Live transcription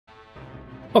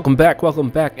Welcome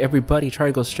back everybody.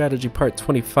 Triangle Strategy Part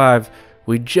 25.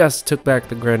 We just took back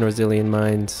the Grand Rosalian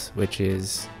Mines, which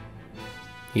is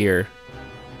here.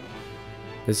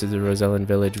 This is the Rosellan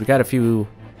Village. We got a few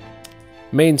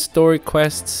main story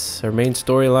quests, or main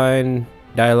storyline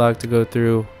dialogue to go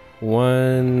through.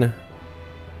 One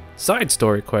side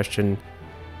story question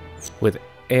with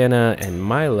Anna and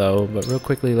Milo, but real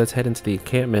quickly let's head into the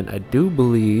encampment. I do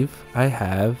believe I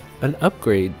have an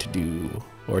upgrade to do,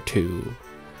 or two.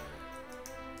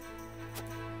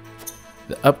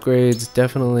 The upgrades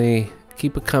definitely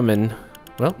keep it coming.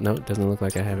 Well, no, it doesn't look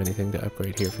like I have anything to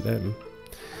upgrade here for them.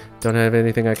 Don't have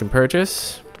anything I can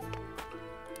purchase.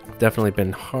 Definitely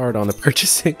been hard on the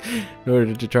purchasing in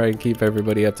order to try and keep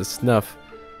everybody up to snuff.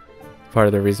 Part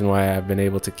of the reason why I've been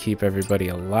able to keep everybody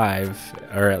alive,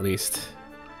 or at least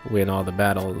win all the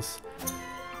battles.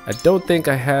 I don't think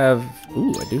I have...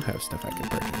 Ooh, I do have stuff I can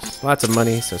purchase. Lots of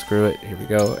money, so screw it. Here we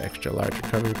go. Extra large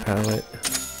recovery pallet.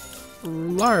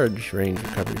 Large range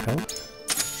recovery pallet.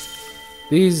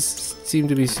 These seem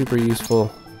to be super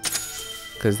useful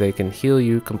because they can heal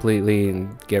you completely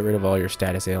and get rid of all your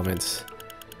status ailments.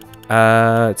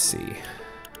 Let's see.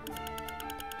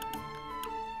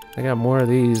 I got more of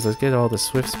these. Let's get all the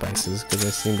swift spices because I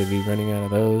seem to be running out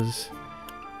of those.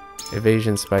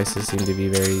 Evasion spices seem to be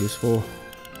very useful.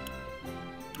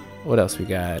 What else we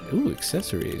got? Ooh,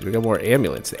 accessories. We got more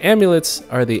amulets. The amulets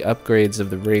are the upgrades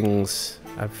of the rings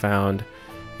I've found.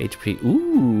 HP.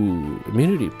 Ooh,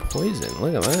 immunity poison.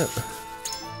 Look at that.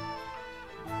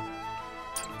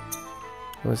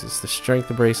 What is this? The strength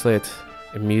bracelet.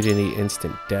 Immunity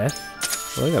instant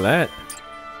death. Look at that.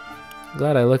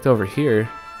 Glad I looked over here.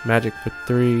 Magic for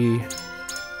 3.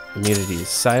 Immunity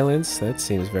silence. That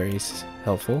seems very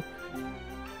helpful.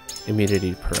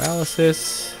 Immunity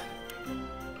paralysis.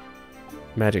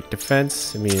 Magic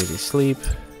defense. Immunity sleep.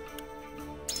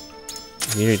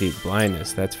 Immunity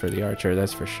blindness. That's for the archer.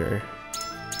 That's for sure.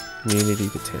 Immunity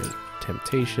to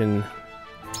temptation.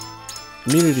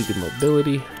 Immunity to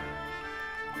mobility.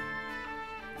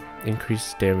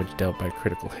 Increased damage dealt by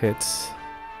critical hits.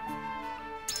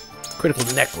 Critical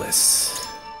necklace.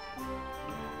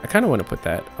 I kind of want to put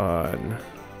that on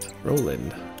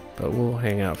Roland, but we'll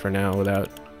hang out for now without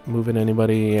moving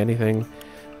anybody, anything.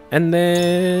 And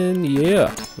then,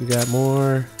 yeah, we got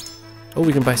more. Oh,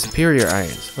 we can buy superior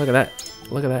irons. Look at that.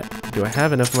 Look at that. Do I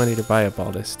have enough money to buy up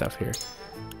all this stuff here?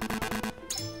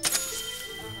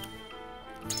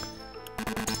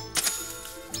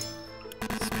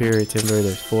 Superior timber,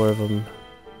 there's 4 of them.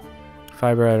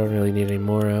 Fiber I don't really need any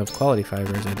more of. Quality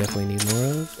fibers I definitely need more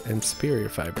of. And superior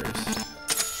fibers.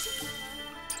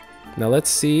 Now let's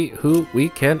see who we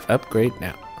can upgrade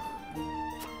now.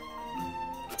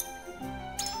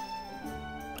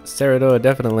 Ceradoa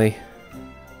definitely.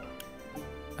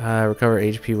 Recover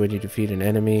HP when you defeat an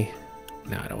enemy.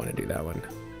 No, I don't want to do that one.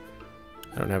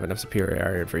 I don't have enough superior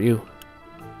iron for you.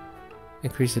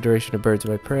 Increase the duration of birds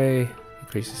by prey.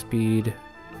 Increase the speed.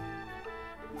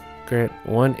 Grant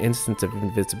 1 instance of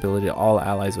invisibility to all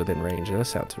allies within range. That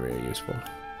sounds very useful.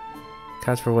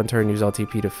 Cast for 1 turn. Use all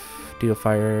TP to deal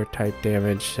fire type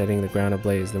damage, setting the ground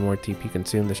ablaze. The more TP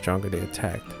consumed, the stronger they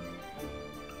attacked.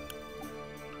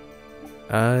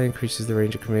 Increases the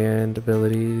range of command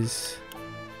abilities.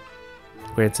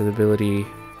 Grants the ability,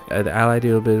 the ally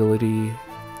the ability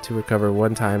to recover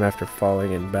 1 time after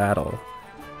falling in battle.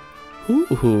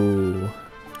 Ooh.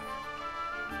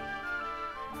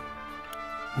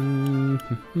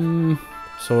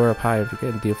 Soar up high if you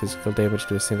can deal physical damage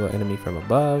to a single enemy from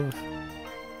above.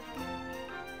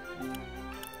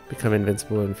 Become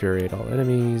invincible and infuriate all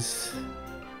enemies.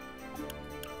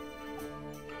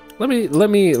 Let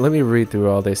me read through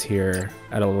all this here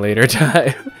at a later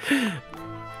time.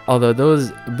 Although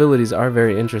those abilities are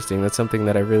very interesting. That's something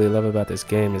that I really love about this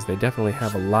game, is they definitely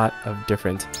have a lot of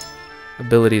different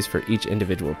abilities for each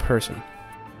individual person.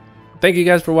 Thank you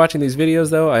guys for watching these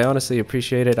videos though. I honestly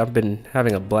appreciate it. I've been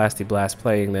having a blasty blast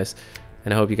playing this,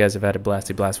 and I hope you guys have had a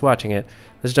blasty blast watching it.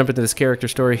 Let's jump into this character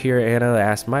story here. Anna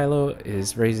asks Milo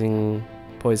is raising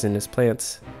poisonous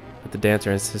plants, but the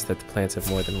dancer insists that the plants have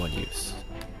more than one use.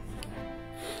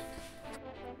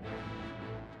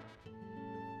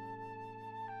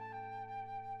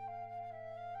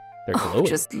 Oh,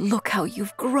 just look how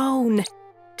you've grown.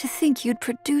 To think you'd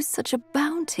produce such a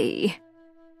bounty.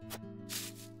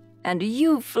 And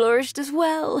you've flourished as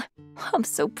well. I'm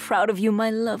so proud of you,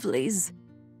 my lovelies.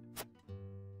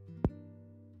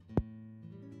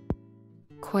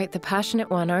 Quite the passionate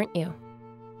one, aren't you?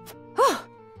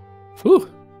 Ooh.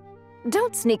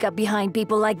 Don't sneak up behind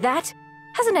people like that.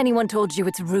 Hasn't anyone told you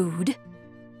it's rude?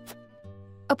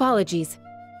 Apologies.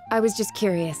 I was just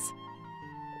curious.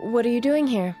 What are you doing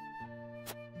here?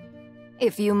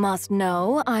 If you must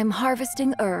know, I'm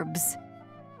harvesting herbs.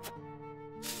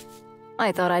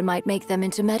 I thought I might make them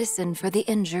into medicine for the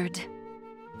injured.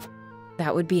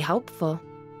 That would be helpful.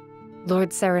 Lord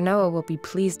Serenoa will be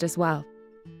pleased as well.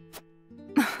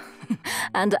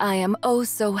 And I am oh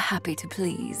so happy to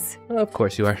please. Of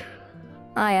course you are.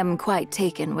 I am quite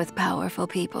taken with powerful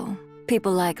people.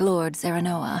 People like Lord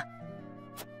Serenoa.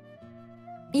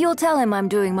 You'll tell him I'm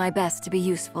doing my best to be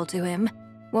useful to him,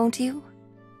 won't you?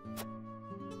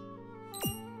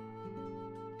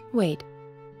 Wait.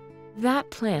 That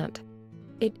plant.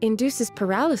 It induces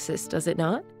paralysis, does it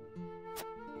not?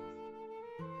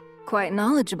 Quite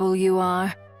knowledgeable you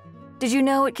are. Did you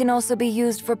know it can also be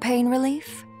used for pain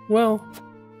relief? Well,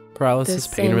 paralysis,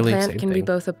 pain relief, This same plant can thing. be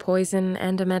both a poison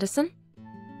and a medicine?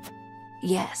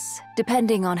 Yes,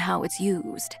 depending on how it's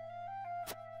used.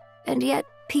 And yet,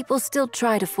 people still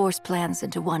try to force plants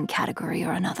into one category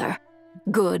or another.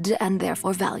 Good and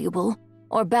therefore valuable,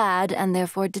 or bad and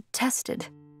therefore detested.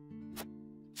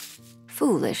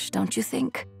 Foolish, don't you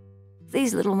think?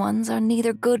 These little ones are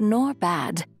neither good nor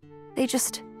bad. They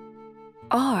just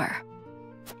are.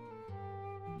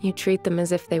 You treat them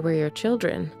as if they were your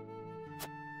children.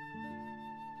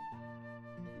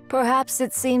 Perhaps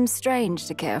it seems strange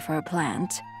to care for a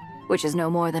plant, which is no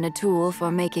more than a tool for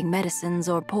making medicines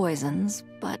or poisons,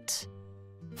 but...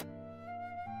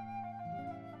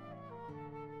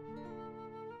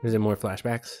 Is it more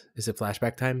flashbacks? Is it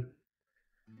flashback time?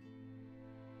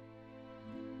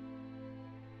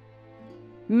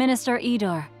 Minister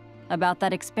Edor, about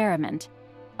that experiment.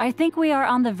 I think we are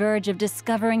on the verge of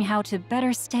discovering how to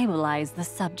better stabilize the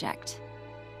subject.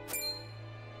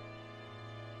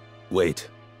 Wait.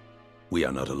 We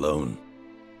are not alone.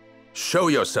 Show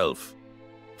yourself!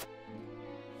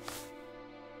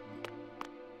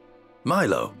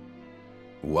 Milo,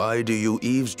 why do you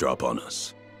eavesdrop on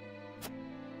us?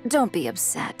 Don't be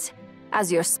upset.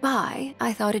 As your spy,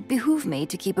 I thought it behooved me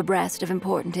to keep abreast of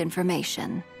important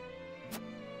information.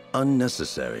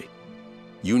 Unnecessary.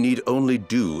 You need only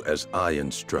do as I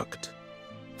instruct.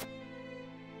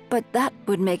 But that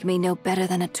would make me no better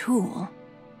than a tool.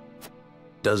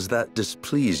 Does that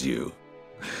displease you?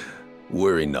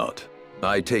 Worry not.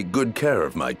 I take good care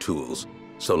of my tools,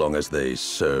 so long as they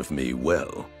serve me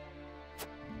well.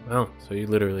 Oh, so you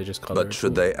literally just called her But a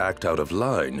should fool. they act out of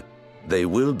line, they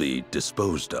will be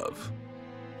disposed of.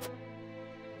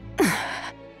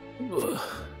 Ugh.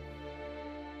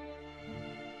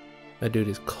 That dude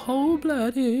is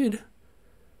cold-blooded.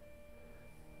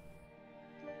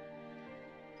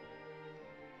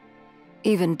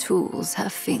 Even tools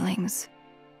have feelings.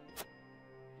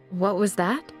 What was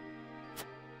that?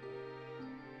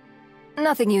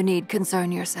 Nothing you need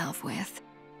concern yourself with.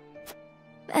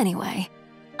 Anyway,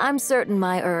 I'm certain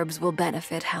my herbs will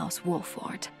benefit House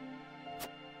Wolfort.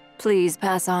 Please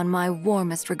pass on my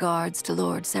warmest regards to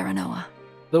Lord Serenoa.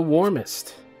 The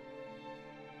warmest.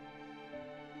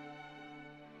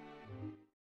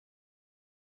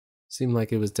 Seemed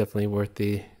like it was definitely worth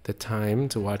the time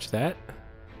to watch that.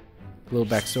 A little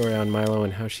backstory on Milo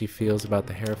and how she feels about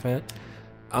the Hierophant.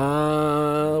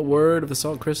 Word of the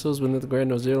salt crystals within the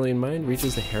Grand Ozilian mine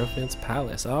reaches the Hierophant's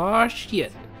palace. Aw,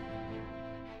 shit.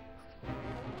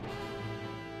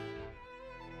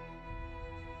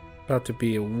 About to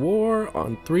be a war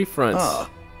on 3 fronts. Ah,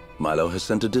 Milo has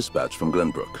sent a dispatch from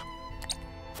Glenbrook.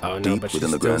 Oh no, Deep but she's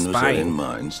within the still Grand Ozilian spying.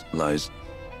 mines lies...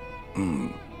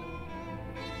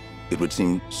 It would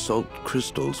seem salt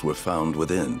crystals were found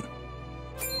within.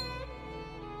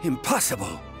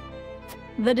 Impossible!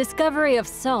 The discovery of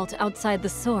salt outside the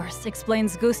source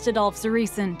explains Gustadolf's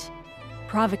recent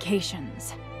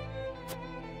provocations.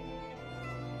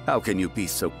 How can you be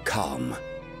so calm?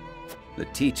 The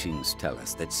teachings tell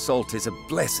us that salt is a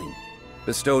blessing,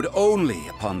 bestowed only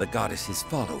upon the goddess's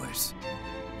followers.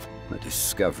 The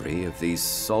discovery of these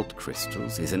salt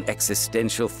crystals is an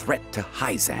existential threat to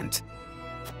Hyzant.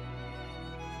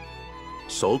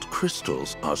 Salt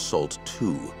crystals are salt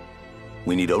too.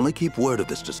 We need only keep word of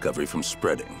this discovery from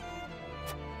spreading.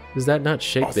 Does that not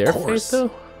shake Of their course. faith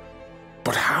though?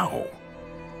 But how?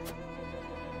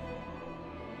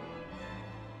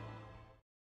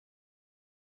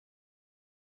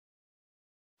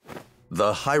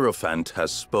 The Hierophant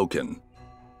has spoken.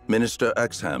 Minister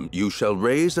Exham, you shall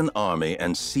raise an army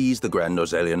and seize the Grand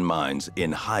Ozelian mines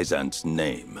in Hyzant's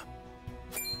name.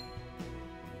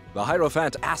 The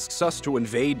Hierophant asks us to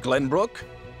invade Glenbrook?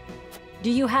 Do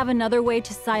you have another way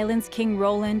to silence King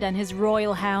Roland and his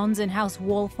royal hounds in House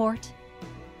Wolfort?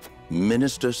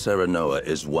 Minister Serenoa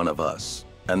is one of us,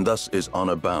 and thus is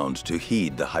honor bound to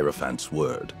heed the Hierophant's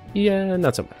word. Yeah,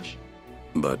 not so much.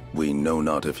 But we know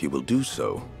not if he will do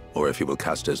so, or if he will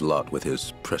cast his lot with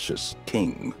his precious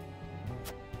king.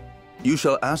 You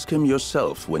shall ask him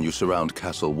yourself when you surround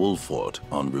Castle Wolfort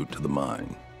en route to the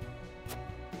mine.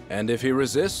 And if he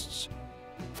resists?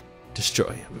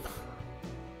 Destroy him.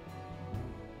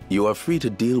 You are free to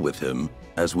deal with him,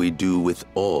 as we do with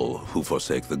all who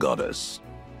forsake the goddess.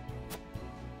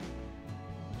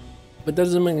 But that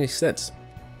doesn't make any sense.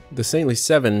 The Saintly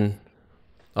Seven,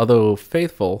 although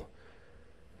faithful,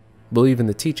 believe in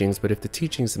the teachings, but if the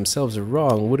teachings themselves are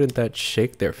wrong, wouldn't that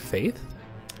shake their faith?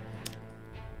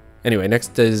 Anyway,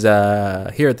 next is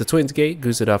here at the Twins Gate.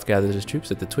 Gustodolf gathers his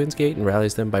troops at the Twins Gate and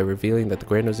rallies them by revealing that the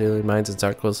Grand Nosalian mines and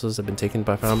Sark crystals have been taken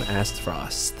from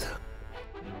Astfrost.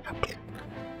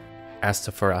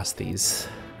 Astafrosties.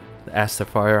 The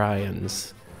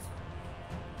Astafarians.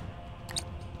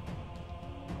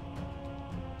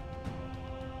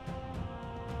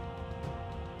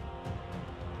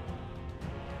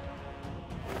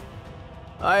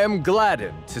 I am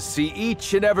gladdened to see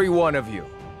each and every one of you,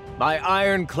 my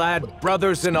ironclad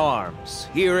brothers in arms,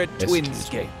 here at Twins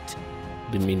Gate.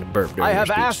 Didn't mean to burp during I your have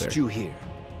speech asked there. you here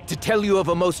to tell you of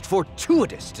a most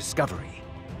fortuitous discovery.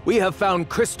 We have found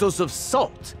crystals of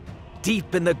salt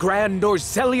deep in the Grand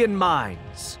Norselian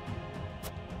mines.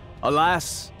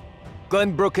 Alas,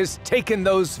 Glenbrook has taken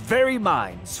those very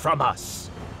mines from us.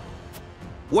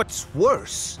 What's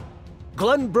worse,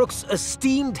 Glenbrook's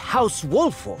esteemed House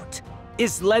Wolfort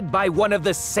is led by one of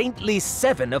the Saintly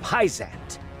Seven of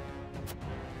Hyzant.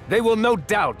 They will no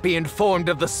doubt be informed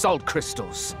of the salt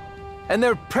crystals, and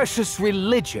their precious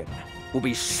religion will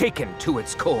be shaken to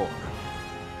its core.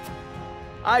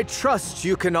 I trust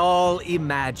you can all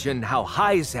imagine how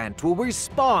Hyzant will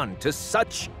respond to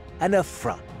such an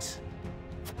affront.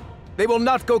 They will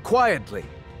not go quietly,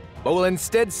 but will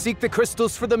instead seek the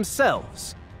crystals for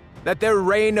themselves, that their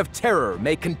reign of terror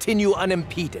may continue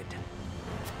unimpeded.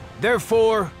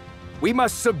 Therefore, we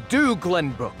must subdue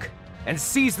Glenbrook and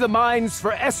seize the mines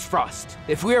for Esfrost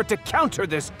if we are to counter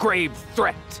this grave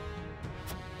threat.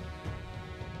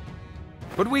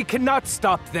 But we cannot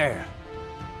stop there,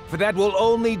 for that will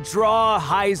only draw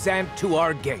Hyzant to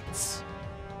our gates.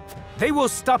 They will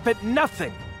stop at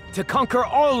nothing to conquer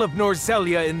all of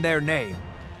Norzelia in their name.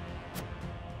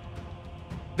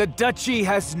 The Duchy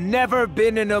has never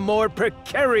been in a more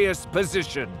precarious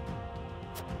position.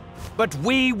 But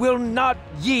we will not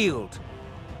yield.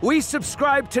 We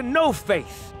subscribe to no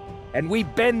faith, and we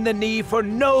bend the knee for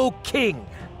no king.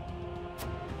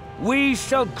 We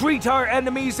shall greet our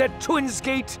enemies at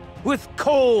Twinsgate with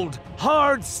cold,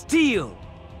 hard steel.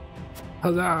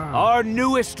 Huzzah! Our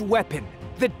newest weapon,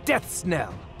 the Death's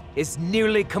Knell, is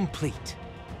nearly complete.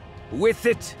 With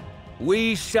it,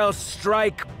 we shall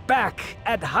strike back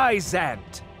at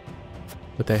Hyzant.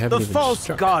 But they haven't The even false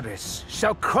struck. goddess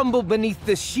shall crumble beneath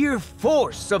the sheer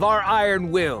force of our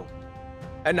iron will,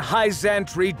 and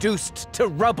Hyzant reduced to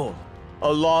rubble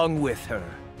along with her.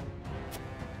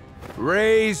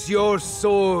 Raise your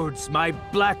swords, my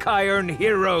black iron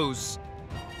heroes.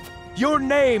 Your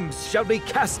names shall be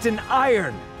cast in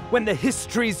iron when the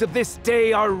histories of this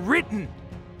day are written.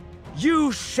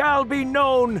 You shall be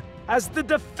known as the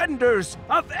defenders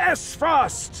of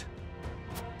Esfrost.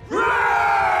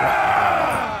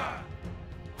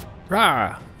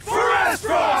 Rah! For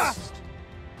Esfrost!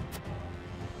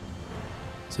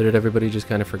 So did everybody just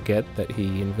kind of forget that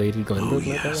he invaded Glenbrook not that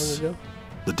yes. long ago?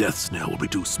 The Death's Knell will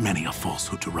reduce many a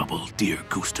falsehood to rubble, dear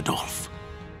Gustodolf.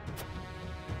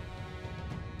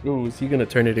 Ooh, is he gonna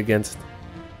turn it against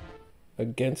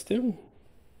him?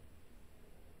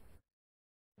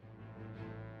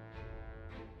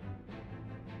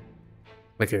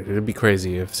 Like, it'd be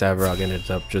crazy if Savarog ended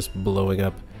up just blowing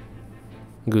up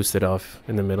Gustodolf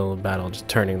in the middle of battle, just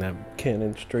turning that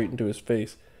cannon straight into his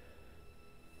face.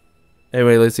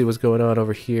 Anyway, let's see what's going on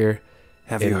over here.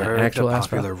 Have in you the heard actual the Aspro.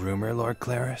 popular rumor, Lord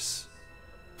Claris?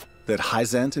 That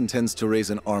Hyzant intends to raise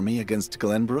an army against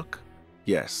Glenbrook?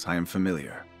 Yes, I am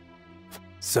familiar.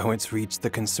 So it's reached the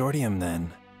consortium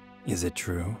then. Is it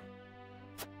true?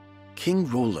 King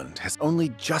Roland has only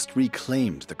just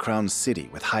reclaimed the Crown City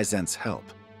with Hyzant's help,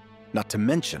 not to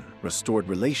mention restored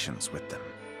relations with them.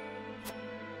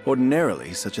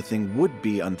 Ordinarily, such a thing would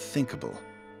be unthinkable,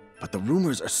 but the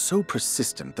rumors are so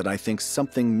persistent that I think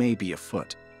something may be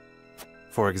afoot.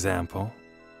 For example?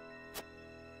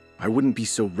 I wouldn't be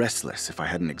so restless if I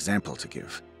had an example to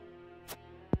give.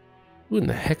 Who in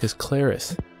the heck is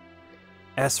Claris?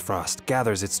 Esfrost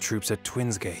gathers its troops at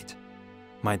Twinsgate.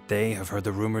 Might they have heard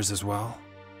the rumors as well?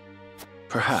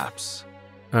 Perhaps.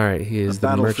 Alright, he is A the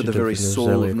battle for merchant the very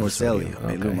soul of Norzelia Norzelia Consortium.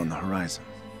 may Okay. loom on the horizon.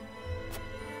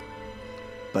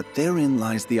 But therein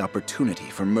lies the opportunity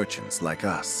for merchants like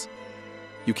us.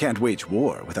 You can't wage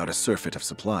war without a surfeit of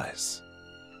supplies.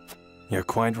 You're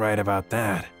quite right about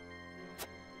that.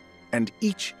 And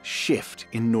each shift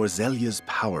in Norzelia's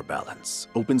power balance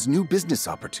opens new business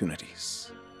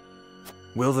opportunities.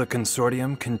 Will the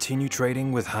Consortium continue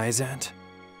trading with Hyzant?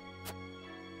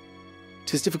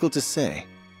 'Tis difficult to say.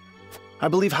 I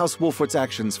believe House Wolfort's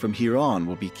actions from here on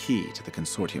will be key to the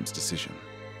Consortium's decision.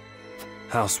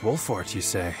 House Wolfort, you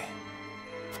say?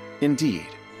 Indeed.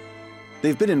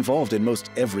 They've been involved in most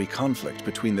every conflict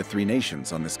between the three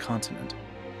nations on this continent.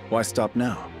 Why stop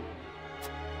now?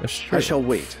 That's true. I shall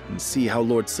wait and see how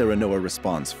Lord Serenoa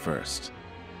responds first,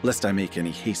 lest I make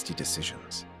any hasty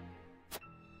decisions.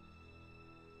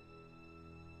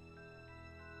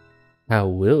 How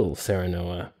will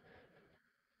Serenoa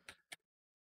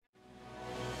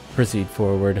proceed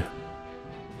forward?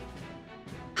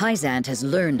 Hyzant has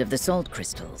learned of the salt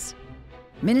crystals.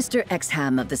 Minister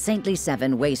Exham of the Saintly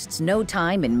Seven wastes no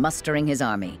time in mustering his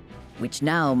army, which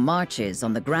now marches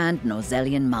on the Grand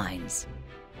Norzelian mines.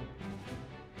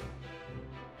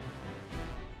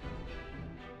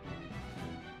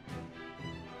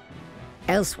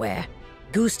 Elsewhere,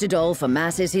 Gustadolf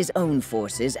amasses his own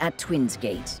forces at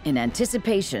Twinsgate in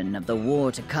anticipation of the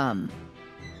war to come.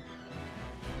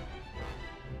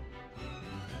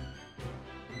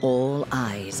 All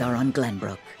eyes are on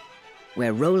Glenbrook,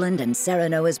 where Roland and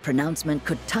Serenoa's pronouncement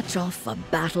could touch off a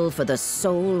battle for the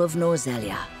soul of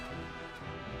Norzelia.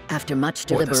 After much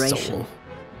deliberation,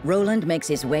 Roland makes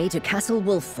his way to Castle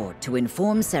Wolffort to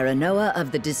inform Serenoa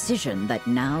of the decision that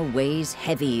now weighs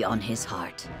heavy on his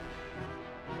heart.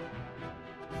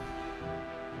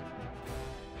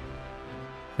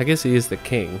 I guess he is the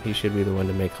king. He should be the one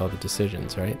to make all the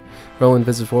decisions, right? Roland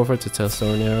visits Wolffort to tell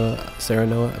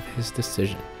Serenoa of his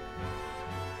decision.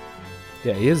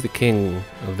 Yeah, he is the king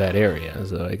of that area,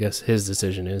 so I guess his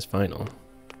decision is final.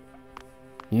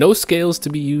 No scales to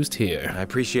be used here. I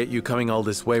appreciate you coming all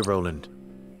this way, Roland.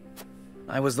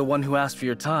 I was the one who asked for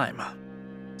your time,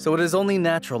 so it is only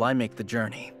natural I make the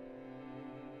journey.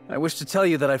 I wish to tell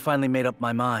you that I finally made up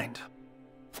my mind.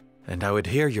 And I would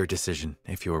hear your decision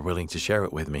if you were willing to share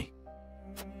it with me.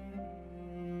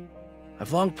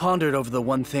 I've long pondered over the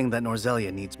one thing that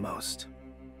Norzelia needs most.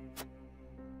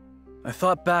 I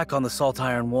thought back on the Salt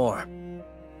Iron War.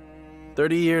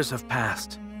 30 years have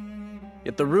passed,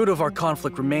 yet the root of our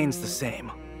conflict remains the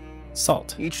same.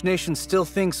 Salt. Each nation still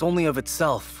thinks only of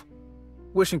itself,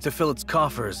 wishing to fill its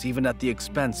coffers even at the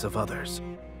expense of others.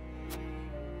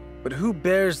 But who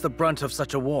bears the brunt of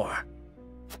such a war?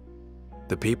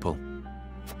 The people.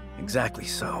 Exactly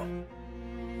so.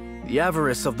 The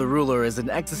avarice of the ruler is an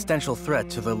existential threat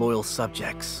to their loyal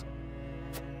subjects.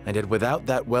 And yet without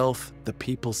that wealth, the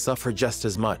people suffer just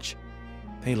as much.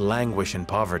 They languish in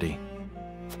poverty.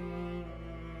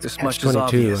 This much is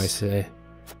obvious, I say.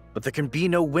 But there can be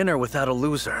no winner without a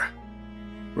loser.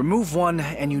 Remove one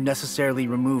and you necessarily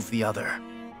remove the other.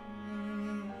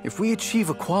 If we achieve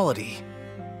equality,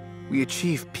 we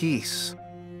achieve peace.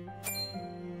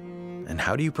 And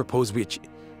how do you propose we achieve?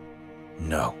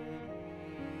 No.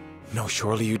 No,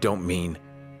 surely you don't mean...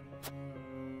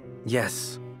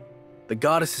 Yes. The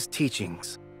goddess's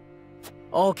teachings.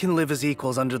 All can live as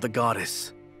equals under the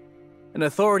goddess. An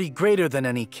authority greater than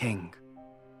any king.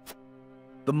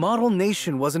 The model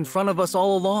nation was in front of us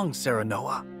all along,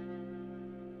 Serenoa.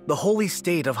 The holy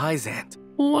state of Hyzant.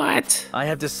 What? I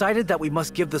have decided that we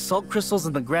must give the salt crystals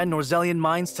in the Grand Norzelian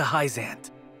mines to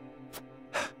Hyzant.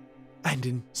 And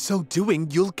in so doing,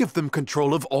 you'll give them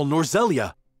control of all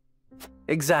Norzelia.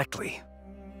 Exactly.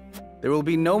 There will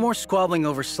be no more squabbling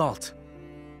over salt.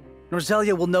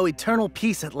 Norzelia will know eternal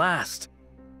peace at last.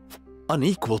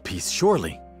 Unequal peace,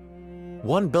 surely.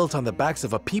 One built on the backs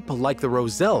of a people like the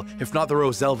Roselle, if not the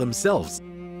Roselle themselves.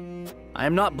 I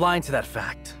am not blind to that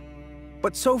fact.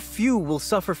 But so few will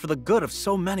suffer for the good of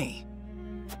so many.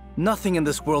 Nothing in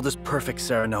this world is perfect,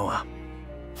 Serenoa.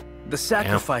 The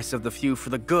sacrifice of the few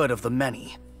for the good of the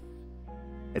many.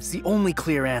 It's the only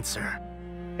clear answer,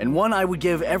 and one I would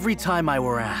give every time I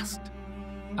were asked.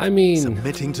 I mean...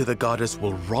 Submitting to the goddess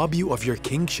will rob you of your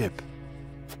kingship.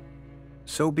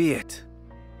 So be it.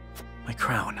 My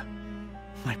crown.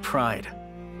 My pride.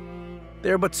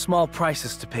 They are but small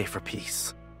prices to pay for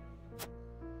peace.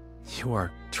 You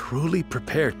are truly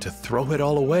prepared to throw it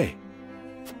all away.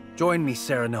 Join me,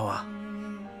 Serenoa.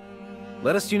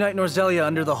 Let us unite Norzelia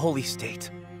under the holy state.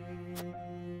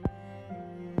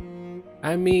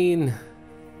 I mean...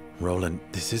 Roland,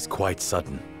 this is quite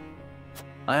sudden.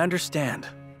 I understand.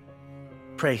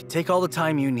 Pray, take all the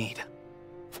time you need.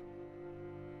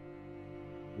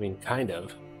 I mean, kind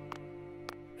of.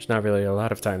 There's not really a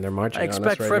lot of time. They're marching I on us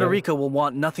expect right Frederica will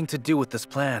want nothing to do with this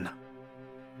plan,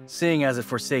 seeing as it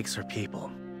forsakes her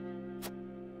people.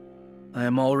 I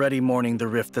am already mourning the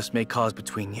rift this may cause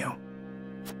between you,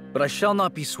 but I shall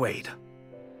not be swayed.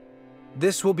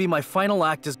 This will be my final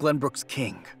act as Glenbrook's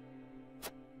king.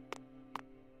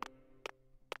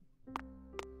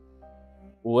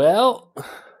 Well,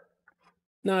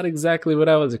 not exactly what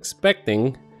I was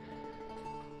expecting.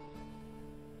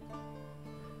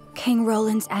 King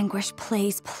Roland's anguish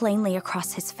plays plainly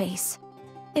across his face.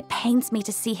 It pains me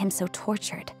to see him so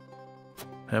tortured.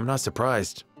 I'm not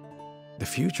surprised. The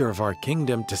future of our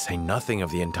kingdom, to say nothing of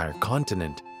the entire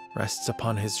continent, rests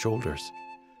upon his shoulders.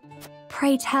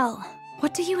 Pray tell,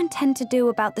 what do you intend to do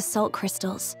about the salt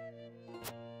crystals?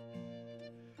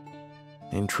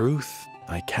 In truth,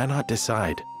 I cannot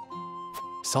decide.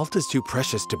 Salt is too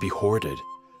precious to be hoarded.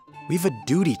 We've a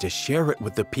duty to share it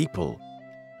with the people,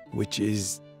 which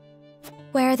is...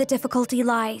 Where the difficulty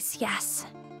lies, yes.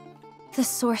 The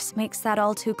source makes that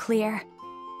all too clear.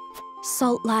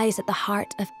 Salt lies at the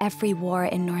heart of every war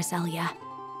in Norzelia.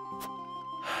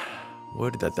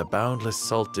 Would that the boundless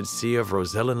salted sea of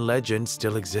Rosellan legend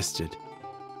still existed.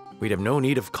 We'd have no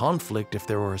need of conflict if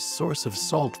there were a source of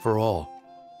salt for all.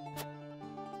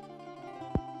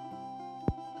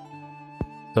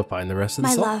 They'll find the rest of the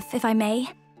My salt. love, if I may,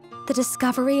 the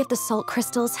discovery of the salt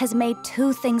crystals has made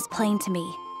two things plain to me.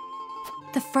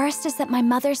 The first is that my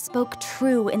mother spoke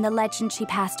true in the legend she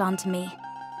passed on to me.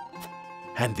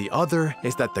 And the other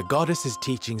is that the goddess's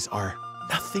teachings are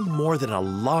nothing more than a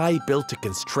lie built to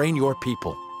constrain your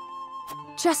people.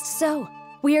 Just so.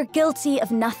 We are guilty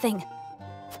of nothing.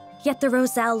 Yet the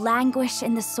Roselle languish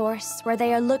in the source, where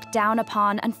they are looked down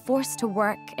upon and forced to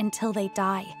work until they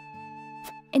die.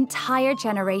 Entire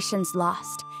generations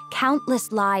lost, countless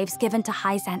lives given to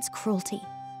Hyzant's cruelty.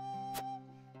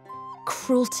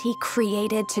 Cruelty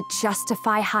created to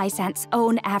justify Hyzant's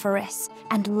own avarice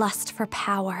and lust for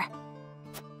power.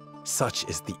 Such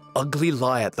is the ugly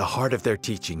lie at the heart of their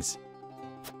teachings.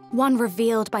 One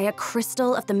revealed by a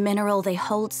crystal of the mineral they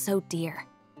hold so dear.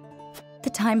 The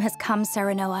time has come,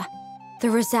 Serenoa. The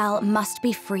Roselle must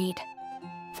be freed.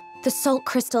 The salt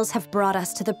crystals have brought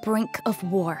us to the brink of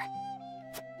war.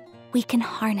 We can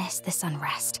harness this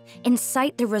unrest,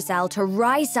 incite the Roselle to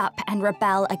rise up and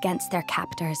rebel against their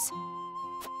captors.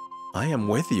 I am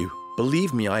with you.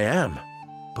 Believe me, I am.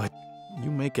 But you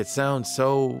make it sound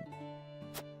so...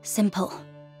 Simple.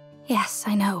 Yes,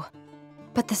 I know.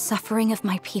 But the suffering of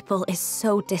my people is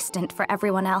so distant for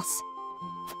everyone else.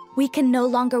 We can no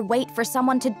longer wait for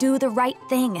someone to do the right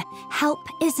thing. Help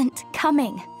isn't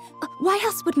coming. Why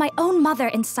else would my own mother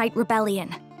incite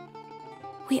rebellion?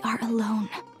 We are alone.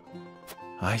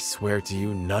 I swear to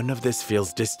you, none of this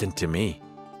feels distant to me.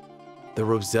 The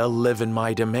Roselle live in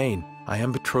my domain. I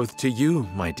am betrothed to you,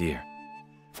 my dear.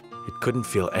 It couldn't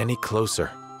feel any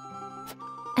closer.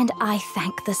 And I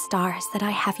thank the stars that I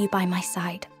have you by my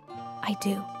side. I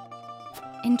do.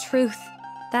 In truth,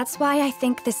 that's why I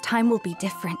think this time will be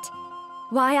different.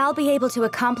 Why I'll be able to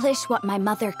accomplish what my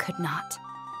mother could not.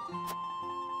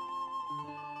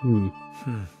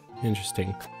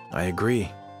 Interesting. I agree.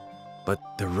 But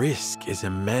the risk is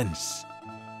immense.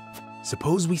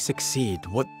 Suppose we succeed,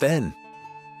 what then?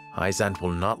 Hyzant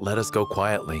will not let us go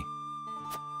quietly.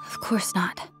 Of course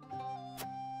not.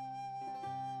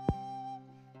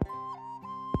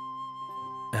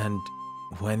 And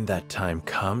when that time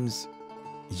comes,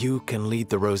 you can lead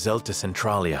the Roselle to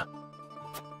Centralia,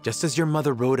 just as your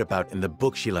mother wrote about in the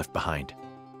book she left behind.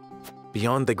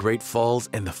 Beyond the Great Falls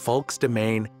in the Falk's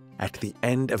domain at the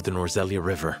end of the Norzelia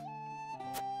River.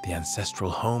 The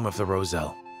ancestral home of the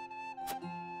Roselle.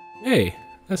 Hey,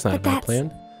 that's not a bad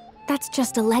plan. That's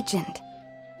just a legend.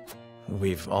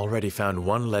 We've already found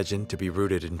one legend to be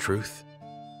rooted in truth.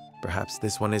 Perhaps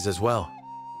this one is as well.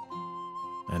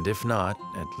 And if not,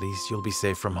 at least you'll be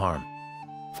safe from harm.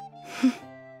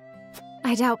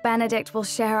 I doubt Benedict will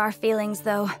share our feelings,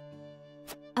 though.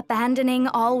 Abandoning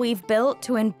all we've built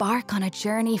to embark on a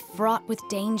journey fraught with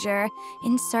danger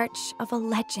in search of a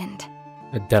legend.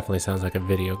 It definitely sounds like a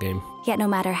video game. Yet no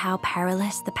matter how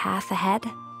perilous the path ahead,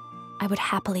 I would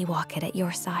happily walk it at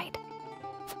your side.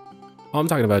 Oh, I'm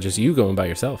talking about just you going by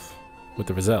yourself with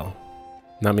the Roselle.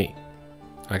 Not me.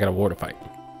 I got a war to fight.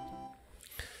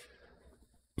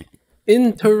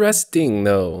 Interesting,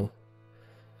 though.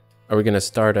 Are we going to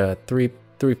start a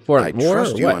 3-4 war? I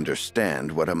trust you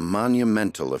understand what a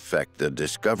monumental effect the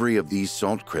discovery of these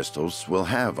salt crystals will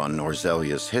have on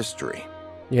Norzelia's history.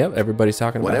 Yep, everybody's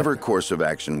talking about it. Whatever course of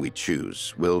action we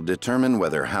choose will determine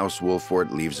whether House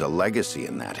Wolfort leaves a legacy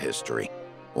in that history,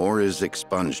 or is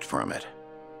expunged from it.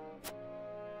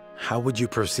 How would you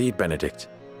proceed, Benedict?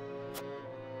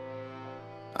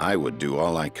 I would do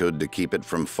all I could to keep it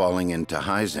from falling into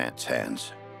Hyzant's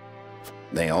hands.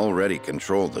 They already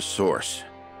control the source.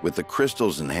 With the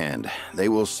crystals in hand, they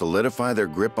will solidify their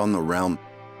grip on the realm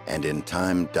and in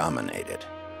time dominate it.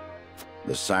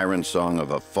 The siren song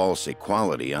of a false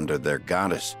equality under their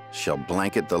goddess shall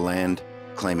blanket the land,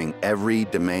 claiming every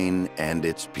domain and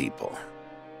its people.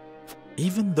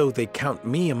 Even though they count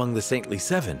me among the Saintly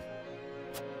Seven?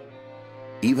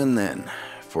 Even then,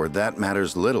 for that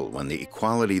matters little when the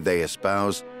equality they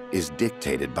espouse is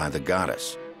dictated by the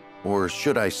goddess, or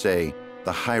should I say,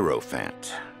 the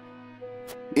Hierophant.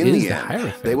 In the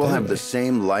end, they will have the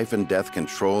same life and death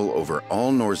control over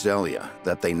all Norzelia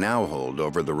that they now hold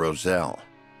over the Roselle.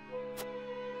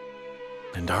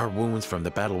 And our wounds from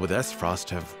the battle with Esfrost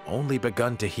have only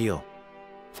begun to heal.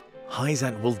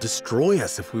 Hyzant will destroy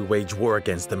us if we wage war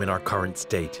against them in our current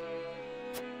state.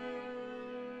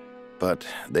 But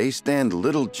they stand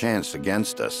little chance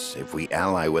against us if we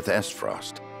ally with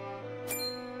Esfrost.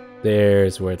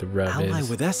 There's where the rub is. Ally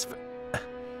with Esfrost?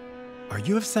 Are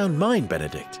you of sound mind,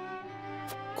 Benedict?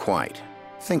 Quite.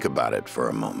 Think about it for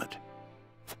a moment.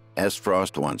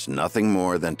 Esfrost wants nothing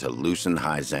more than to loosen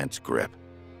Hyzant's grip.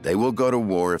 They will go to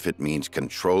war if it means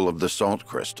control of the salt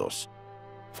crystals.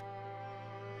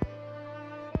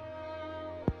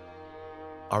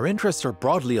 Our interests are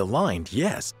broadly aligned,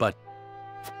 yes, but...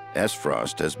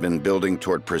 Esfrost has been building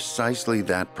toward precisely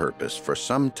that purpose for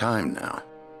some time now.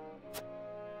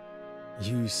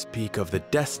 You speak of the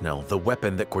Death Knell, the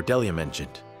weapon that Cordelia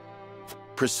mentioned.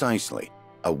 Precisely.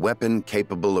 A weapon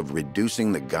capable of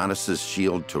reducing the goddess's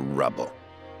shield to rubble,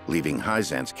 leaving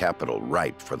Hyzant's capital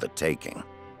ripe for the taking.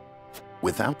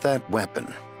 Without that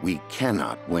weapon, we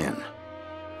cannot win.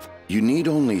 You need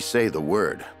only say the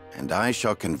word, and I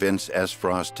shall convince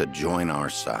Esfrost to join our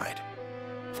side.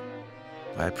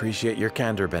 I appreciate your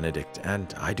candor, Benedict,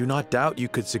 and I do not doubt you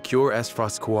could secure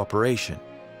Esfrost's cooperation.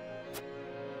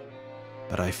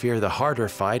 But I fear the harder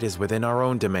fight is within our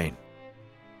own domain.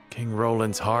 King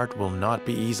Roland's heart will not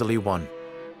be easily won.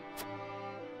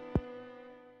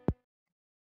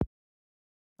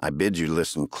 I bid you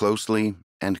listen closely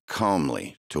and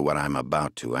calmly to what I'm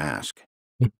about to ask.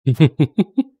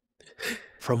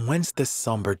 From whence this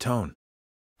somber tone?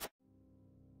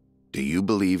 Do you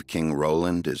believe King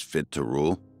Roland is fit to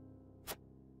rule?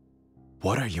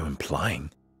 What are you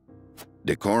implying?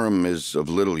 Decorum is of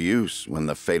little use when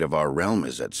the fate of our realm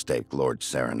is at stake, Lord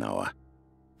Serenoa.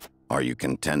 Are you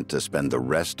content to spend the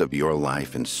rest of your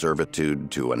life in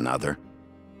servitude to another?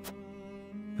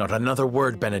 Not another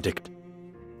word, Benedict.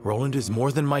 Roland is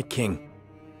more than my king.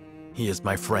 He is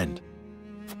my friend.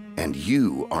 And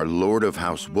you are Lord of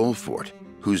House Wolfort,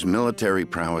 whose military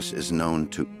prowess is known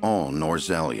to all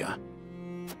Norzelia.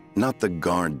 Not the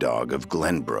guard dog of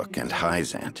Glenbrook and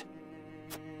Hyzant.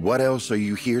 What else are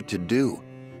you here to do,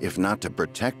 if not to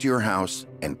protect your house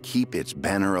and keep its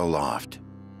banner aloft?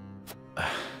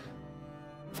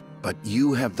 But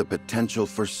you have the potential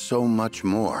for so much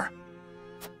more.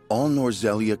 All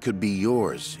Norzelia could be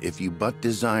yours if you but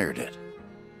desired it.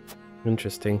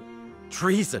 Interesting.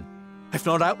 Treason, if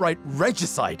not outright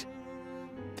regicide.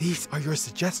 These are your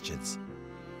suggestions.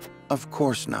 Of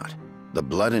course not. The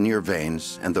blood in your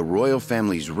veins and the royal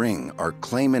family's ring are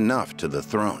claim enough to the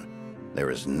throne. There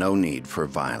is no need for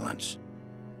violence.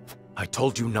 I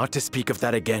told you not to speak of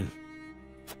that again.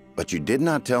 But you did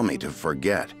not tell me to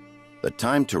forget. The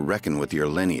time to reckon with your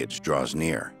lineage draws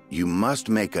near. You must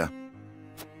make a...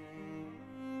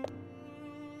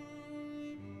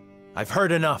 I've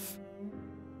heard enough.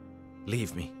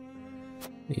 Leave me.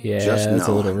 Yeah, just that's a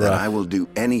know little rough. that I will do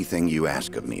anything you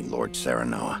ask of me, Lord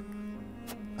Serenoa.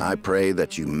 I pray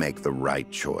that you make the right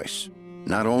choice,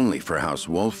 not only for House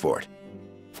Wolfort,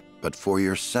 but for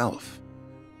yourself.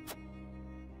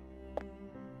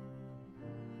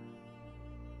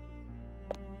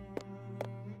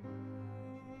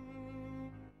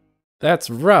 That's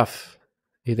rough.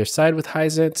 Either side with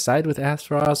Hyzant, side with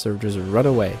Athros, or just run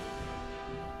away.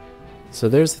 So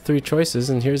there's the three choices,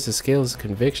 and here's the scales of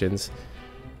convictions.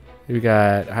 We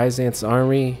got Hyzant's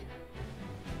army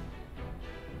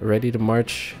ready to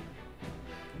march.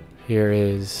 Here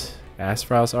is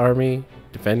Asphrost's army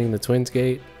defending the Twins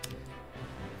Gate.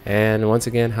 And once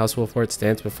again, House Wolfort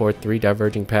stands before three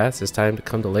diverging paths. It's time to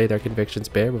come to lay their convictions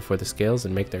bare before the scales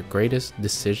and make their greatest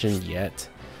decision yet.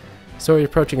 So you're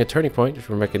approaching a turning point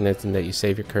from recognizing that you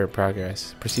save your current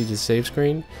progress. Proceed to the save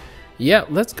screen. Yeah,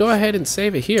 let's go ahead and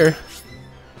save it here.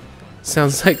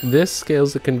 Sounds like this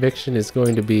scales of conviction is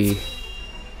going to be...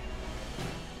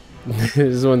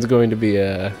 this one's going to be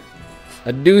a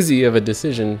doozy of a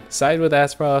decision. Side with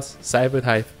Aspros, side with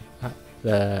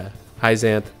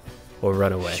Hyzanth. or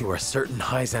run away. You are certain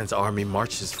Hyzan's army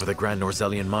marches for the Grand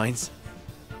Norzelian mines?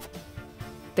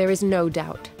 There is no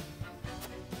doubt.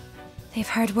 They've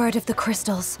heard word of the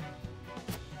crystals.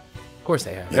 Of course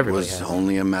they have. It Everybody was has.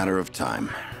 only a matter of time.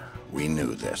 We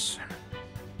knew this.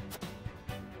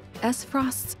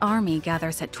 Esfrost's army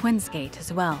gathers at Twinsgate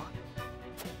as well.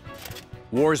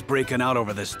 War's breaking out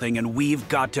over this thing, and we've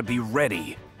got to be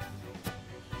ready.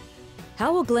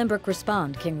 How will Glenbrook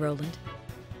respond, King Roland?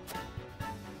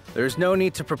 There's no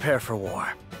need to prepare for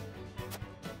war.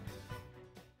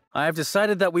 I have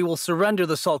decided that we will surrender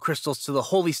the salt crystals to the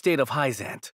holy state of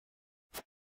Hyzant.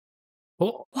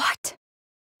 Oh. What?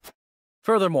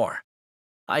 Furthermore,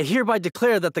 I hereby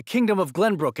declare that the kingdom of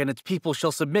Glenbrook and its people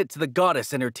shall submit to the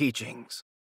goddess and her teachings.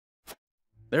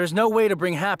 There is no way to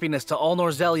bring happiness to all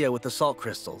Norzelia with the salt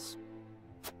crystals,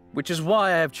 which is why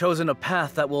I have chosen a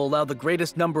path that will allow the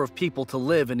greatest number of people to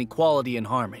live in equality and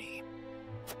harmony.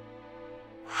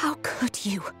 How could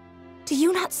you? Do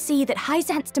you not see that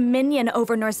Hyzant's dominion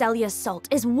over Norzelia's salt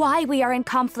is why we are in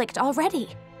conflict already?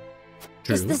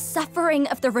 True. Is the suffering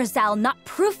of the Rosal not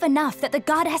proof enough that the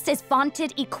goddess's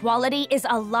vaunted equality is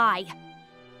a lie?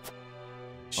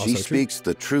 She speaks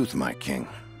the truth, my king.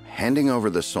 Handing over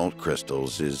the salt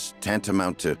crystals is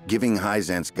tantamount to giving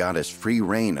Hyzant's goddess free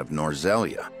reign of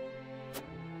Norzelia.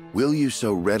 Will you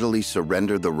so readily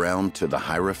surrender the realm to the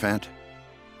Hierophant?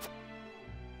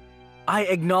 I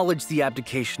acknowledge the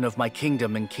abdication of my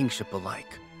kingdom and kingship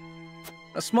alike.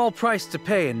 A small price to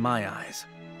pay in my eyes,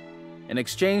 in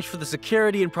exchange for the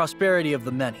security and prosperity of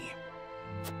the many.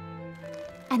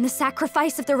 And the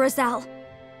sacrifice of the Rosal,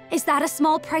 is that a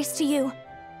small price to you?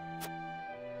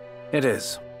 It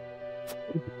is.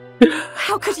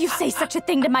 How could you say such a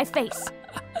thing to my face?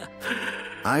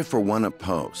 I, for one,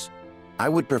 oppose. I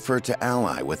would prefer to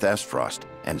ally with Esfrost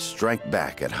and strike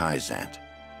back at Hyzant.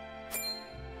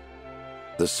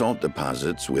 The salt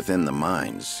deposits within the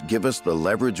mines give us the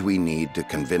leverage we need to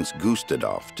convince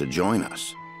Gustadolf to join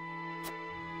us.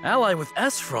 Ally with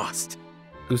Esfrost?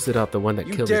 Gustadolf, the one that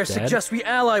You killed dare his dad? suggest we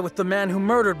ally with the man who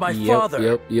murdered my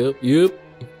father? Yep.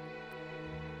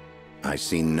 I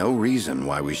see no reason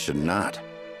why we should not.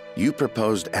 You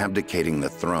proposed abdicating the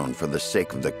throne for the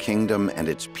sake of the kingdom and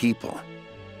its people.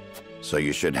 So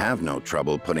you should have no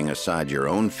trouble putting aside your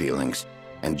own feelings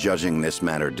and judging this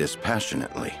matter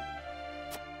dispassionately.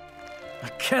 I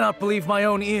cannot believe my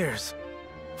own ears.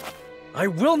 I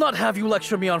will not have you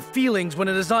lecture me on feelings when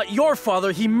it is not your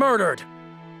father he murdered.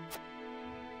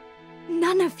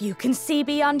 None of you can see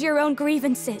beyond your own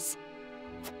grievances.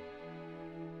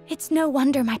 It's no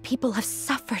wonder my people have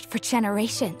suffered for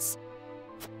generations.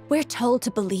 We're told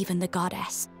to believe in the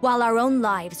goddess, while our own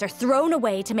lives are thrown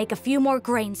away to make a few more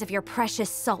grains of your precious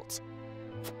salt.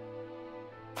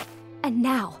 And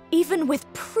now, even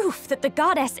with proof that the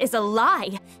goddess is a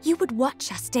lie, you would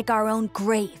watch us dig our own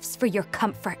graves for your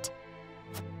comfort.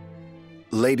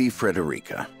 Lady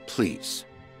Frederica, please.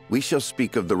 We shall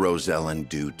speak of the Roselle in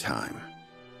due time.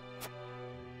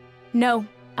 No,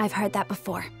 I've heard that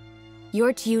before.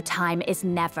 Your due time is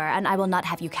never, and I will not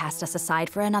have you cast us aside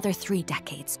for another 3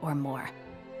 decades or more.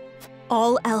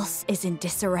 All else is in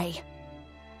disarray.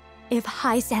 If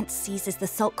Hyzant seizes the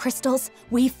salt crystals,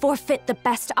 we forfeit the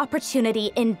best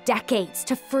opportunity in decades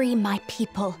to free my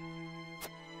people.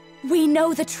 We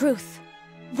know the truth.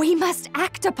 We must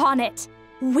act upon it.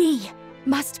 We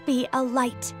must be a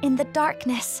light in the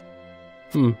darkness.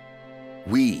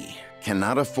 We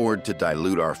cannot afford to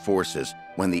dilute our forces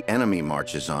when the enemy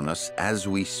marches on us as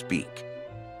we speak.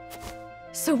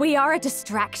 So we are a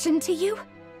distraction to you?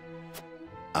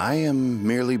 I am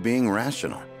merely being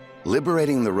rational.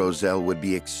 Liberating the Roselle would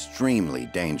be extremely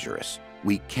dangerous.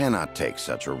 We cannot take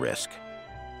such a risk.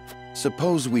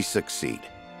 Suppose we succeed.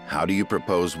 How do you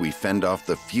propose we fend off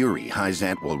the fury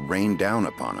Hyzant will rain down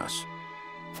upon us?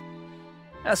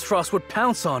 Esfrost would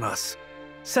pounce on us,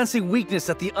 sensing weakness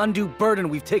at the undue burden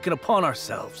we've taken upon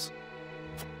ourselves.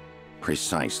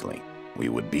 Precisely. We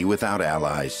would be without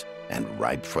allies and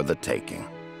ripe for the taking.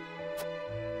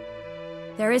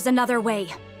 There is another way.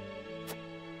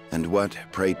 And what,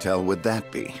 pray tell, would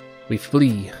that be? We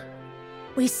flee.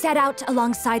 We set out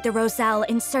alongside the Roselle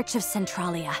in search of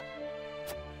Centralia.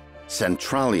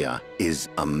 Centralia is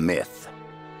a myth.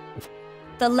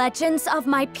 The legends of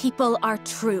my people are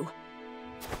true.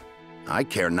 I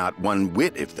care not one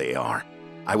whit if they are.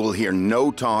 I will hear no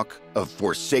talk of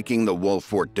forsaking the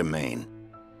Wolfort domain.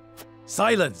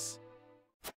 Silence!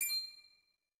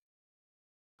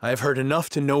 I have heard enough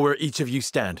to know where each of you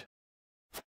stand.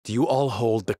 Do you all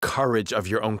hold the courage of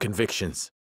your own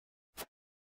convictions?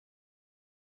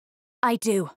 I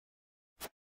do.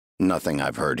 Nothing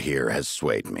I've heard here has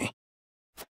swayed me.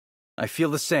 I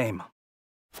feel the same.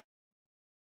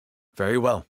 Very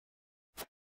well.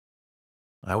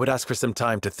 I would ask for some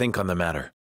time to think on the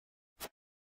matter.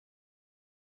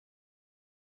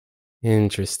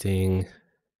 Interesting.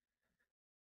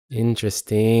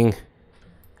 Interesting.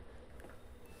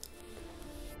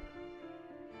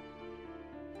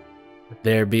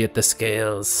 There be it the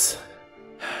scales.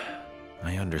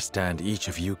 I understand each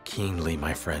of you keenly,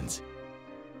 my friends.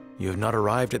 You have not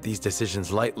arrived at these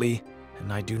decisions lightly,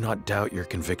 and I do not doubt your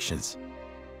convictions.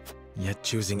 Yet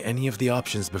choosing any of the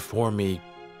options before me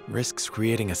risks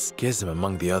creating a schism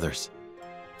among the others.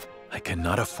 I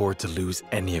cannot afford to lose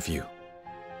any of you.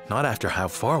 Not after how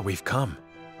far we've come.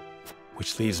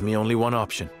 Which leaves me only one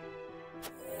option.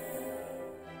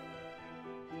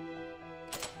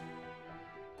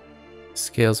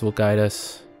 Scales will guide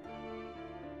us.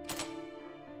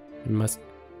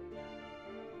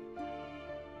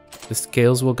 The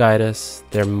scales will guide us.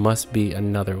 There must be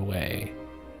another way.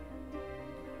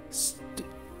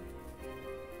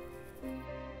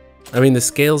 I mean, the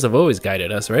scales have always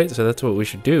guided us, right? So that's what we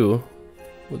should do.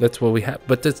 That's what we have.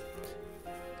 But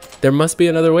there must be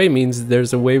another way means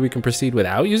there's a way we can proceed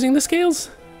without using the scales?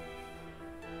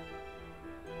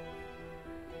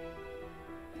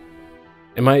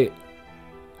 Am I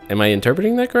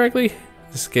interpreting that correctly?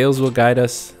 The scales will guide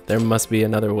us. There must be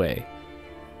another way.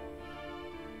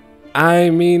 I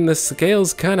mean, the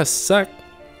scales kind of suck.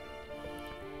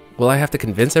 Will I have to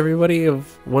convince everybody of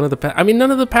one of the paths? I mean,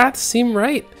 none of the paths seem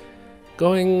right.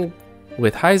 Going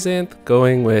with Hyzanth,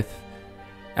 going with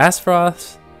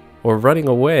Aspharoth, or running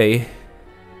away.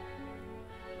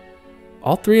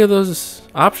 All three of those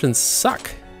options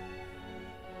suck.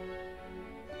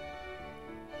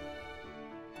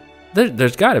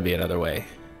 There's got to be another way.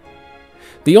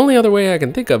 The only other way I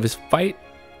can think of is fight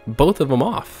both of them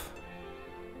off.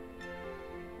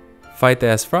 Fight the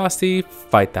Asfrosti,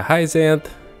 fight the Hyzanth,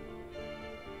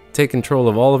 take control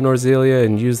of all of Norzelia,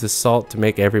 and use the salt to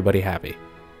make everybody happy.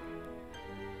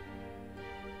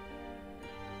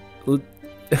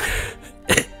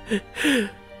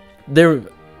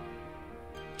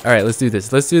 Alright, let's do this.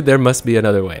 There must be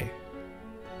another way.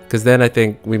 Because then I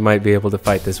think we might be able to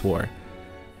fight this war.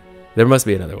 There must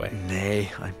be another way. Nay,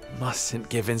 I mustn't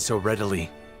give in so readily.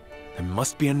 There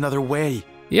must be another way.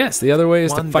 Yes, the other way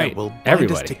is One to fight that will bind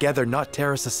everybody us together, not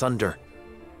tear us asunder.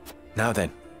 Now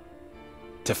then,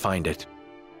 to find it.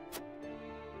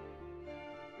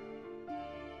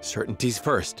 Certainties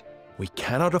first. We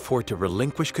cannot afford to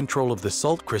relinquish control of the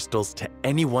salt crystals to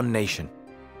any one nation.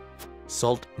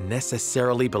 Salt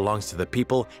necessarily belongs to the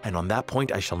people, and on that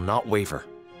point I shall not waver.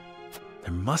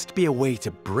 There must be a way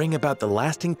to bring about the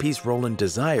lasting peace Roland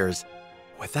desires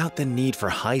without the need for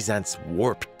Hyzanth's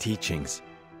warped teachings.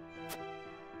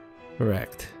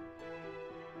 Correct.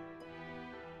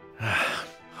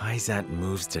 Hyzanth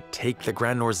moves to take the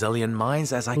Grand Norzelian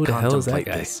mines as I Who the hell is that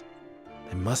contemplate guy? this.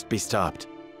 They must be stopped.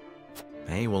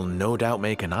 They will no doubt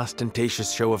make an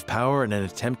ostentatious show of power in an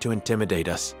attempt to intimidate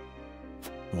us.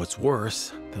 What's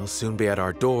worse, they'll soon be at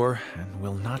our door, and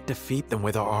we'll not defeat them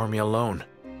with our army alone.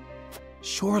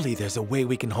 Surely there's a way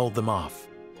we can hold them off.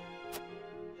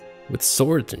 With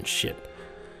swords and shit.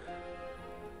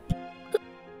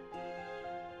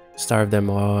 Starve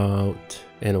them out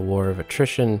in a war of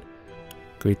attrition.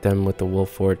 Greet them with the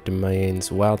Wolfort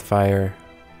Domain's wildfire.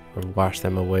 Or wash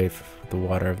them away with the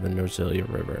water of the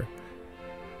Norzelia River.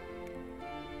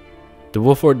 The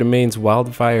Wolfort Domain's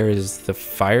wildfire is the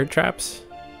fire traps.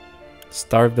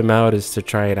 Starve them out is to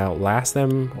try and outlast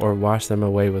them, or wash them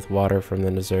away with water from the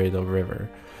Norzelia River.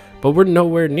 But we're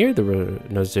nowhere near the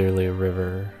Norzelia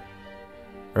River.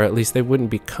 Or at least they wouldn't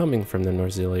be coming from the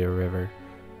Norzelia River.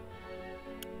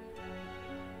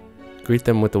 Greet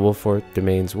them with the Wolfort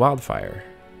Domain's wildfire.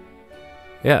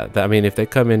 Yeah, I mean, if they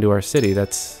come into our city,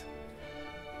 that's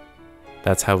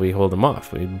how we hold them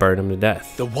off. We burn them to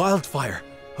death. The wildfire,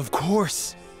 of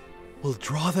course. We'll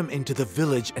draw them into the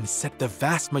village and set the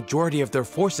vast majority of their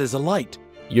forces alight.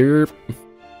 You're...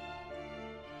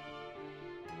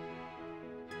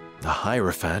 The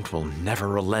Hierophant will never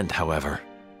relent, however.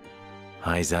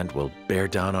 Hyzanth will bear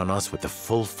down on us with the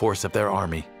full force of their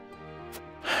army.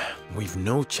 We've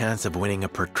no chance of winning a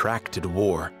protracted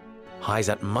war.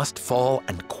 Hyzanth must fall,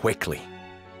 and quickly.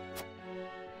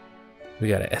 We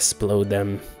gotta explode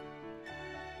them.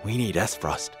 We need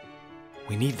Esfrost.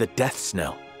 We need the Death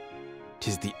Snell.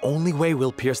 'Tis the only way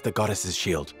we'll pierce the goddess's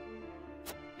shield.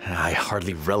 I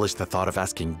hardly relish the thought of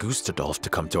asking Gustadolf to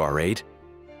come to our aid.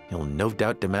 He'll no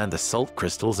doubt demand the salt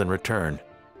crystals in return.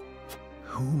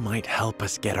 Who might help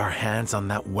us get our hands on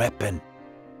that weapon?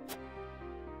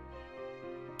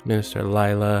 Minister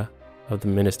Lila of the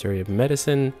Ministry of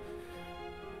Medicine.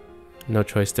 No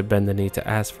choice to bend the knee to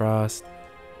Asfrost.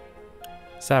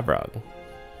 Savrog.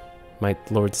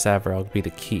 Might Lord Savrog be the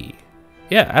key?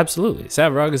 Yeah, absolutely.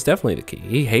 Savrog is definitely the key.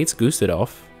 He hates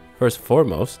Gustadolf, first and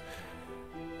foremost.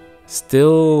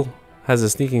 Still has a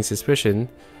sneaking suspicion,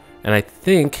 and I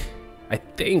think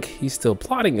he's still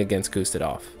plotting against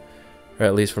Gustadolf. Or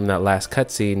at least from that last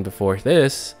cutscene before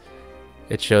this,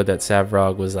 it showed that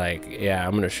Savrog was like, yeah,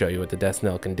 I'm going to show you what the Death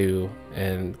Knell can do,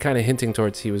 and kind of hinting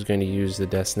towards he was going to use the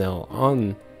Death Knell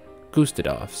on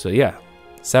Gustadolf. So yeah,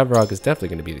 Savrog is definitely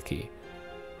going to be the key.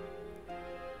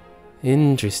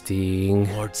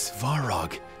 Interesting. Lord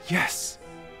Svarog, yes.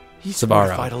 He's Svarog.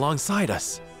 fortified alongside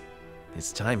us.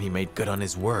 It's time he made good on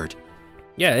his word.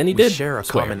 Yeah, and he we did share a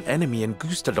swear. common enemy in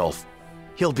Gustadolf.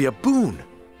 He'll be a boon.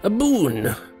 A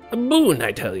boon. A boon,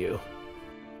 I tell you.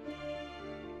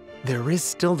 There is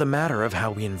still the matter of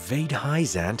how we invade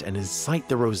Hyzant and incite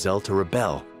the Roselle to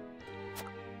rebel.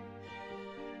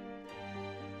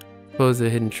 Expose the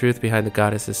hidden truth behind the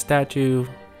goddess's statue.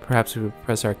 Perhaps we would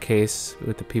press our case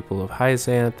with the people of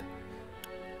Hyzanth.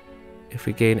 If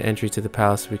we gain entry to the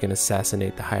palace, we can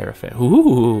assassinate the Hierophant.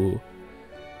 Ooh!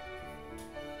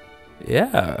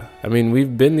 Yeah, I mean,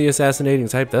 we've been the assassinating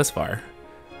type thus far.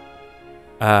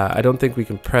 I don't think we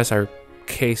can press our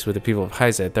case with the people of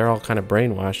Hyzanth. They're all kind of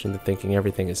brainwashed into thinking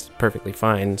everything is perfectly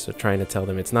fine, so trying to tell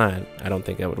them it's not, I don't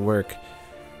think that would work.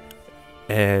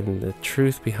 And the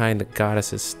truth behind the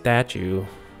goddess's statue,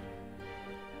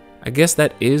 I guess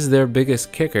that is their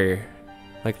biggest kicker.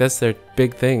 Like, that's their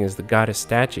big thing, is the goddess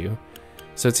statue.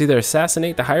 So it's either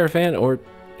assassinate the Hierophant or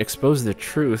expose the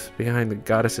truth behind the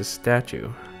goddess's statue.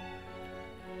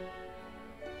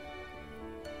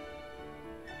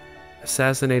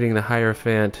 Assassinating the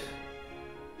Hierophant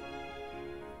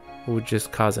would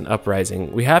just cause an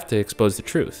uprising. We have to expose the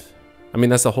truth. I mean,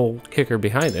 that's the whole kicker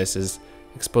behind this, is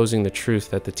exposing the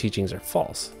truth that the teachings are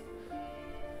false.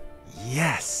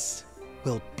 Yes!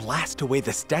 We'll blast away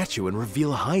the statue and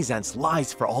reveal Hyzant's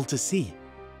lies for all to see.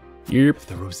 Yep. If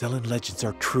the Rosellan legends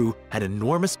are true, an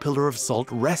enormous pillar of salt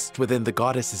rests within the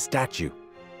goddess's statue.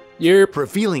 Yep.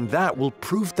 Revealing that will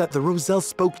prove that the Roselle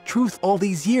spoke truth all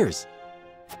these years.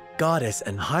 Goddess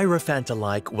and Hierophant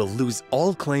alike will lose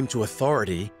all claim to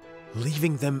authority,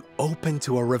 leaving them open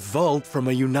to a revolt from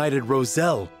a united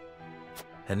Roselle.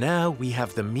 And now we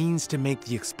have the means to make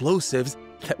the explosives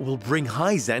that will bring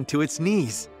Hyzant to its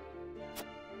knees.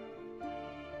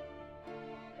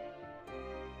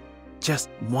 Just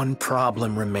one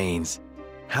problem remains.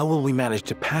 How will we manage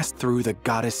to pass through the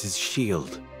goddess's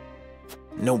shield?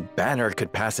 No banner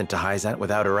could pass into Hyzant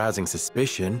without arousing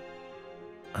suspicion.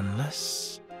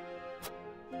 Unless...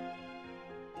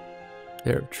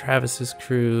 They're of Travis's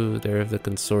crew, they're of the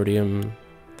Consortium,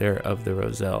 they're of the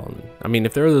Roselle. I mean,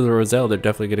 if they're of the Roselle, they're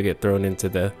definitely going to get thrown into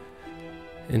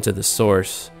the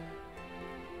source.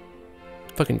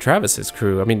 Fucking Travis's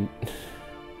crew, I mean...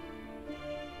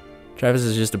 Travis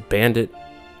is just a bandit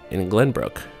in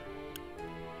Glenbrook.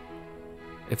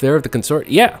 If they're of the Consort...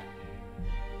 Yeah!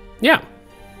 Yeah!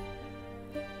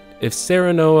 If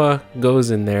Serenoa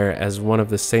goes in there as one of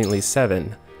the Saintly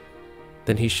Seven,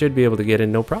 then he should be able to get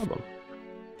in no problem.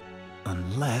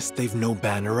 Unless they've no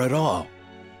banner at all.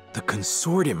 The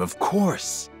Consortium, of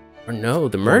course. Or no,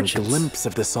 the merchants. One glimpse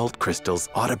of the salt crystals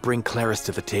ought to bring Claris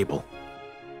to the table.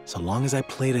 So long as I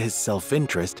play to his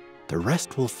self-interest, the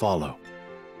rest will follow.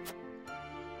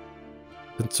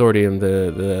 Consortium,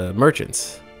 the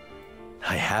merchants.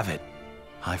 I have it.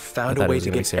 I've found a way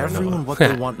to get everyone what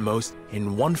they want most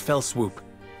in one fell swoop.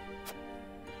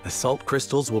 The salt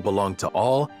crystals will belong to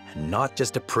all and not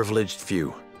just a privileged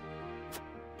few.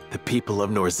 The people of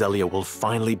Norzelia will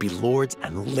finally be lords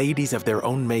and ladies of their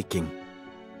own making,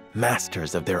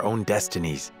 masters of their own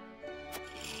destinies.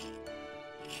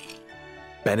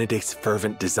 Benedict's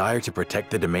fervent desire to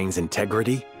protect the domain's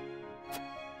integrity,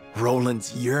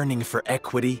 Roland's yearning for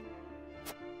equity,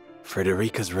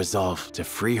 Frederica's resolve to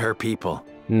free her people.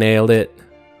 Nailed it.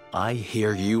 I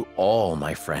hear you all,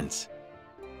 my friends.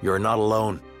 You're not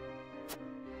alone.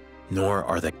 Nor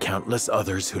are the countless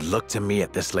others who look to me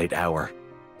at this late hour.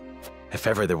 If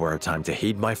ever there were a time to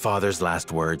heed my father's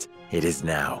last words, it is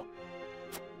now.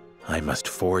 I must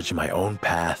forge my own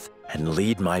path and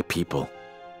lead my people.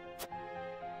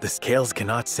 The scales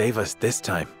cannot save us this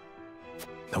time.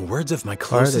 The words of my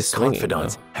closest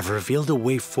confidants have revealed a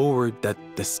way forward that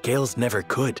the scales never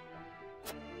could.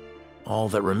 All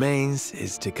that remains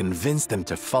is to convince them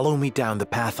to follow me down the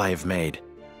path I have made.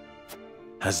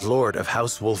 As Lord of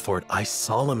House Wolford, I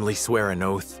solemnly swear an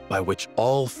oath by which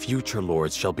all future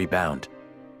lords shall be bound.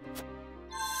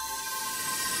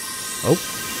 Oh.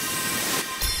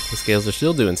 The scales are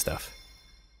still doing stuff.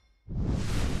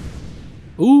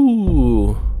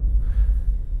 Ooh.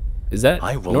 Is that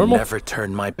I will normal? never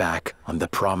turn my back on the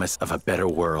promise of a better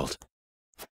world.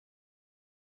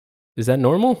 Is that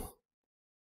normal?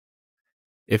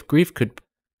 If grief could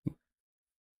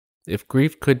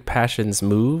passions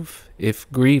move, if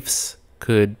griefs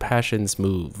could passions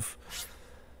move.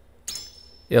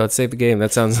 Yeah, let's save the game.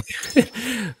 That sounds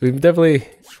we've definitely,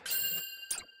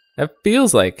 that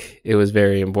feels like it was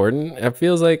very important. It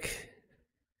feels like,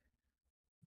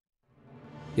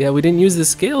 yeah, we didn't use the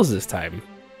scales this time.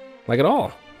 Like at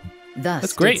all. Thus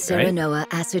That's great, did Serenoa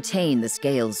ascertain the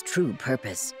scale's true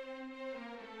purpose.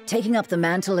 Taking up the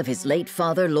mantle of his late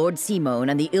father, Lord Simone,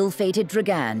 and the ill-fated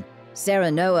Dragan,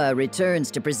 Serenoa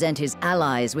returns to present his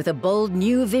allies with a bold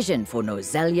new vision for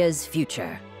Norzelia's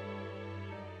future.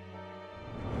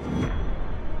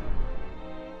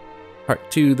 Part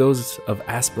 2, Those of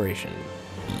Aspiration.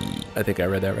 I think I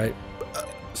read that right.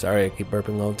 Sorry, I keep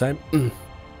burping all the time.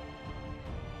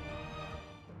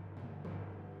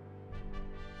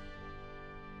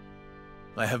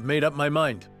 I have made up my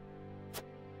mind.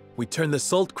 We turn the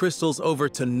salt crystals over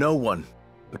to no one,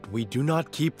 but we do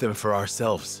not keep them for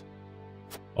ourselves.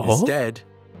 Oh? Instead,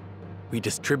 we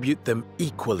distribute them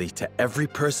equally to every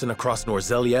person across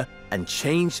Norzelia and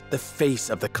change the face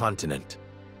of the continent.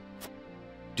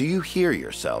 Do you hear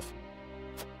yourself?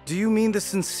 Do you mean this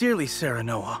sincerely,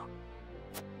 Serenoa?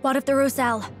 What of the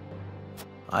Roselle?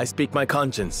 I speak my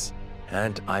conscience,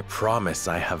 and I promise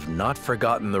I have not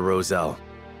forgotten the Roselle.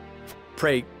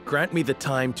 Pray, grant me the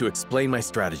time to explain my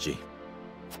strategy.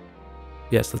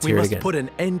 Yes, let's hear it again. We must put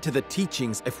an end to the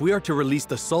teachings if we are to release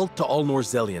the salt to all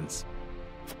Norzelians.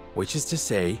 Which is to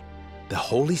say, the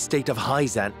holy state of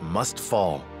Hyzant must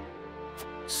fall.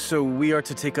 So we are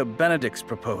to take up Benedict's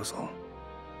proposal?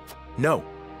 No.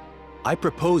 I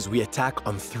propose we attack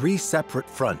on 3 separate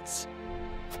fronts.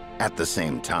 At the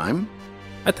same time?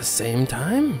 At the same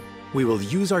time? We will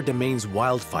use our domain's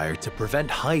wildfire to prevent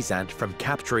Hyzant from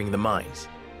capturing the mines.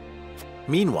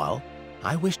 Meanwhile,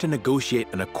 I wish to negotiate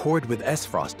an accord with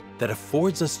Esfrost that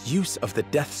affords us use of the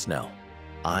Death Snell.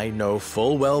 I know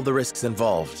full well the risks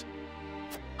involved.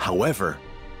 However,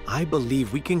 I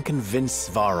believe we can convince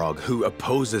Svarog, who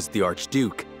opposes the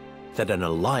Archduke, that an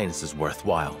alliance is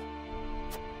worthwhile.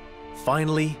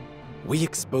 Finally, we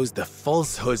expose the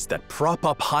falsehoods that prop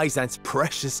up Hyzant's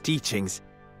precious teachings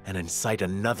and incite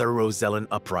another Rosellan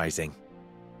uprising.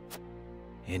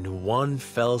 In one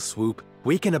fell swoop,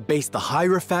 we can abase the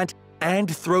Hierophant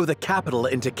and throw the capital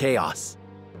into chaos.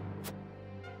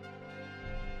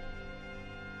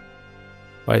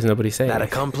 Why is nobody saying that it?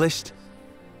 accomplished?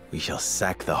 We shall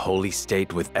sack the holy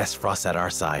state with Esfrost at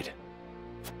our side.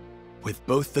 With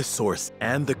both the source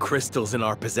and the crystals in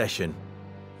our possession,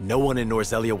 no one in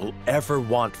Norzelia will ever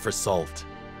want for salt.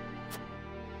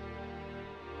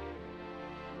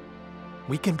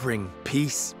 We can bring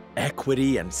peace,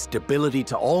 equity, and stability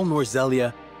to all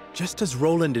Norzelia, just as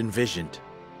Roland envisioned.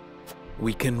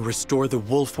 We can restore the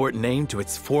Wolfort name to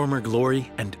its former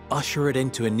glory and usher it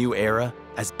into a new era,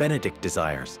 as Benedict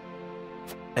desires.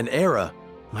 An era,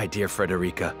 my dear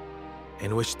Frederica,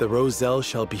 in which the Roselle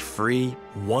shall be free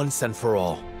once and for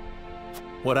all.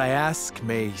 What I ask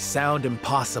may sound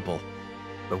impossible,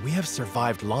 but we have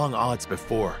survived long odds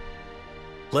before.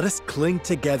 Let us cling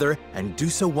together and do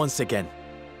so once again.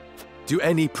 Do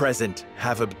any present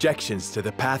have objections to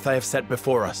the path I have set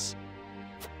before us?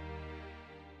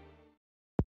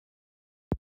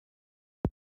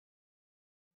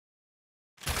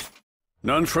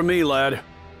 None from me, lad.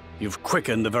 You've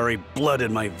quickened the very blood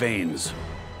in my veins.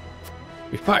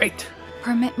 We fight!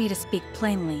 Permit me to speak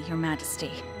plainly, Your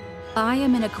Majesty. I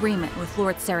am in agreement with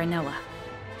Lord Serenoa.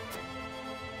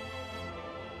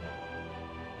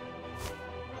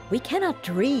 We cannot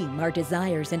dream our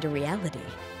desires into reality.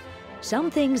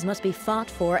 Some things must be fought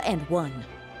for and won.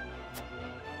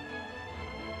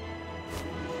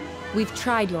 We've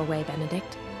tried your way,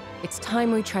 Benedict. It's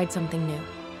time we tried something new.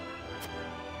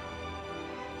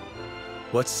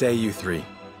 What say you 3?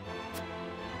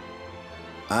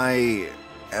 I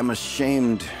am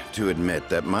ashamed to admit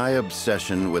that my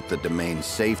obsession with the domain's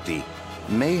safety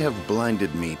may have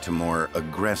blinded me to more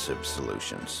aggressive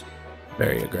solutions.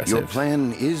 Very aggressive. Your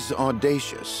plan is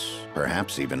audacious,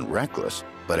 perhaps even reckless,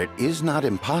 but it is not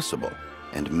impossible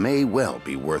and may well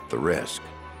be worth the risk.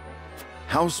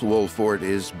 House Wolfort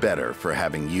is better for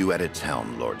having you at its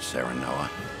helm, Lord Serenoa.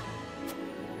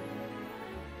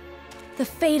 The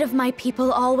fate of my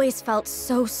people always felt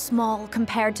so small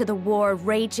compared to the war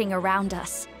raging around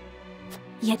us.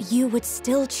 Yet you would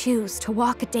still choose to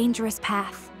walk a dangerous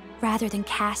path, rather than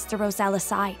cast the Roselle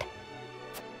aside.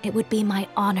 It would be my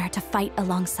honor to fight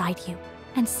alongside you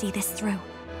and see this through.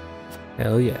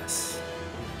 Hell yes.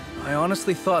 I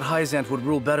honestly thought Hyzant would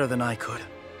rule better than I could.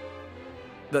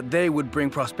 That they would bring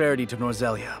prosperity to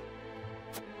Norzelia.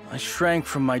 I shrank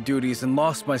from my duties and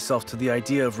lost myself to the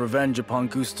idea of revenge upon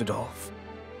Gustadolf.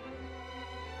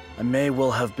 I may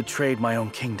well have betrayed my own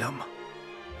kingdom.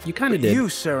 You kind of did. You,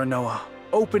 Serenoa,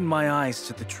 opened my eyes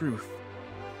to the truth.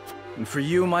 And for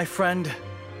you, my friend,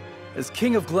 as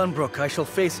King of Glenbrook, I shall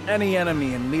face any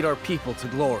enemy and lead our people to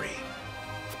glory.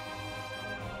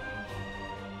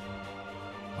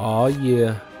 Oh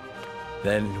yeah.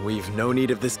 Then we've no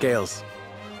need of the scales.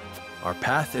 Our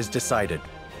path is decided.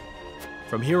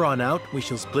 From here on out, we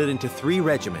shall split into 3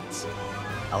 regiments.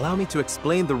 Allow me to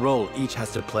explain the role each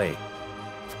has to play.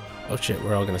 Oh shit,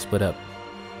 we're all gonna split up.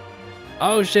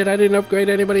 Oh shit, I didn't upgrade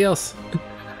anybody else.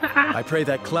 I pray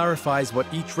that clarifies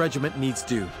what each regiment needs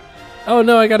do. Oh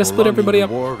no, I gotta split everybody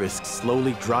up. War risks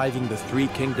slowly driving the 3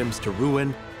 kingdoms to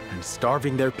ruin and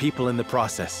starving their people in the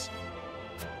process.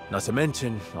 Not to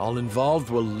mention, all involved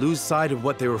will lose sight of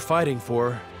what they were fighting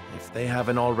for, if they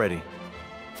haven't already.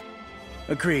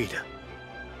 Agreed.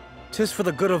 'Tis for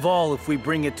the good of all if we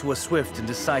bring it to a swift and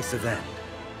decisive end.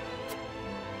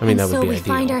 I mean, that would be ideal. So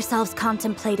we find ourselves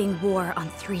contemplating war on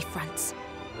 3 fronts.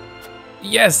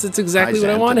 Yes, that's exactly what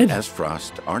I Hyzant wanted. and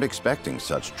Esfrost aren't expecting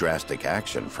such drastic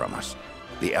action from us.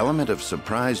 The element of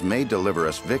surprise may deliver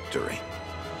us victory.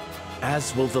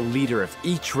 As will the leader of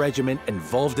each regiment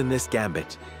involved in this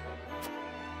gambit.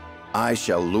 I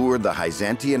shall lure the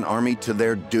Hyzantian army to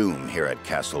their doom here at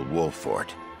Castle Wolffort.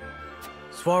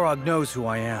 Svarog knows who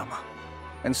I am,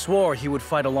 and swore he would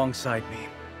fight alongside me.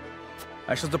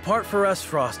 I shall depart for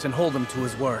Esfrost and hold him to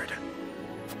his word.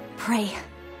 Pray,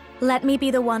 let me be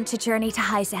the one to journey to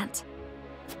Hyzant.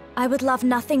 I would love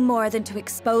nothing more than to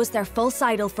expose their false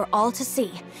idol for all to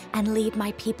see, and lead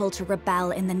my people to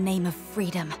rebel in the name of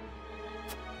freedom.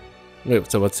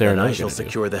 Wait, so what's Serenoa? I shall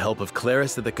secure the help of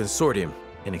Claris of the Consortium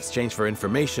in exchange for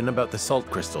information about the salt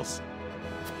crystals.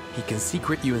 He can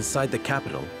secret you inside the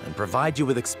capital and provide you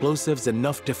with explosives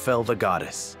enough to fell the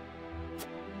goddess.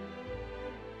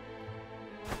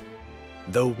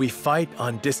 Though we fight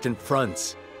on distant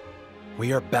fronts,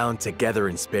 we are bound together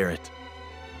in spirit.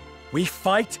 We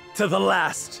fight to the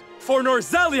last for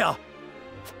Norzelia!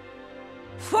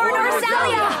 For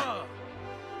Norzelia!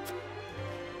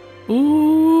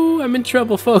 Ooh, I'm in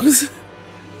trouble, folks.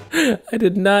 I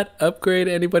did not upgrade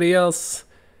anybody else.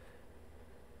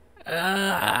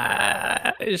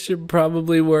 I should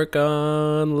probably work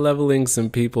on leveling some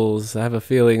peoples. I have a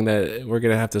feeling that we're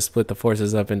gonna have to split the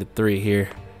forces up into 3 here.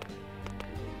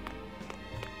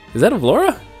 Is that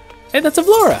Avlora? Hey, that's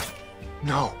Avlora!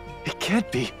 No, it can't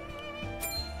be.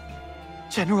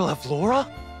 General Avlora?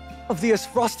 Of the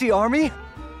Esfrosti army?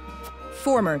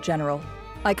 Former General.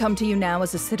 I come to you now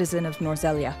as a citizen of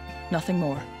Norzelia, nothing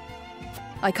more.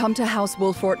 I come to House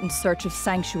Wolffort in search of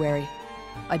sanctuary.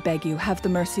 I beg you, have the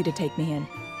mercy to take me in.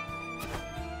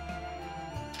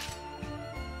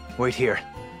 Wait here.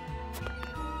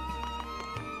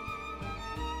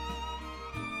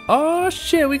 Oh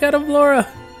shit, we got Avlora!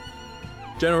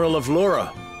 General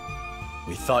Avlora,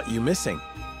 we thought you missing.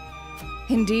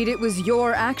 Indeed, it was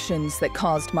your actions that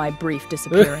caused my brief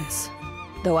disappearance,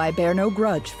 though I bear no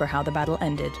grudge for how the battle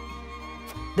ended.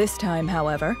 This time,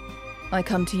 however, I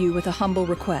come to you with a humble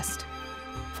request.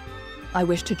 I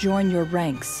wish to join your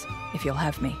ranks, if you'll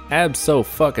have me.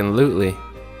 Abso-fucking-lutely.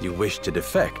 You wish to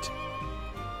defect?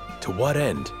 To what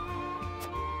end?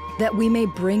 That we may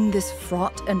bring this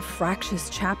fraught and fractious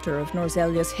chapter of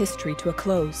Norzelia's history to a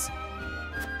close.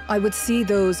 I would see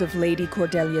those of Lady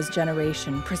Cordelia's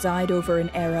generation preside over an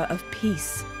era of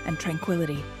peace and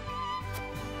tranquility.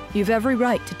 You've every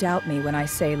right to doubt me when I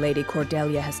say Lady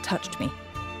Cordelia has touched me.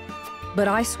 But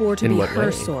I swore to be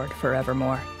her sword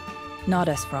forevermore, not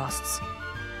Esfrost's.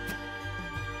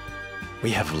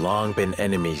 We have long been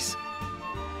enemies.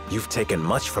 You've taken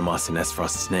much from us in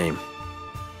Esfrost's name.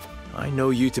 I know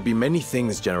you to be many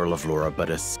things, General Avlora, but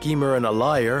a schemer and a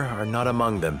liar are not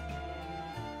among them.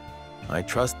 I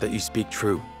trust that you speak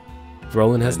true.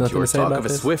 Roland has nothing to say about this? Your talk of a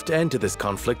this? swift end to this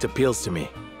conflict appeals to me.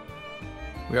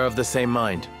 We are of the same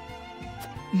mind.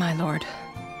 My lord.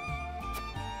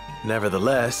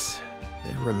 Nevertheless,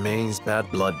 there remains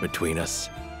bad blood between us.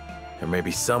 There may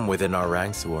be some within our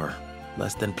ranks who are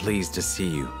less than pleased to see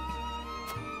you.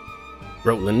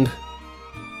 Roland.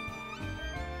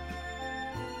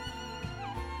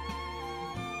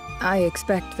 I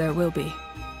expect there will be.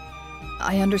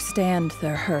 I understand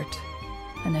their hurt,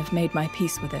 and have made my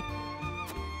peace with it.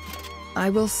 I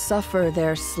will suffer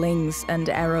their slings and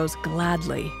arrows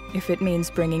gladly, if it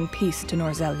means bringing peace to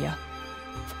Norzelia.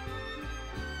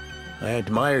 I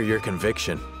admire your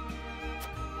conviction.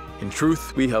 In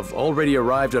truth, we have already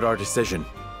arrived at our decision.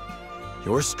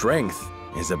 Your strength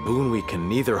is a boon we can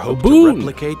neither hope to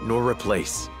replicate nor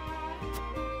replace.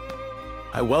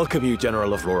 I welcome you,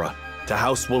 General Avlora, to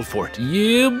House Wolfort.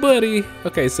 Yeah, buddy.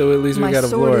 Okay, so at least we got Avlora. My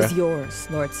sword is yours,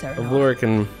 Lord Serenoa. Avlora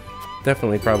can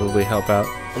definitely probably help out.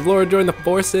 Avlora, join the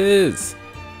forces!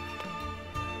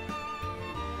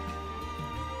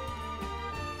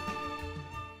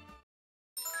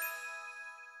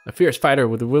 A fierce fighter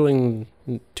with willing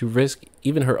to risk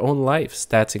even her own life.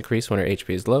 Stats increase when her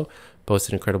HP is low. Boasts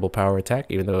an incredible power attack,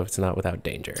 even though it's not without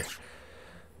danger.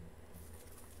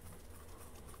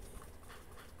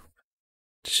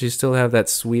 Does she still have that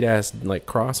sweet ass like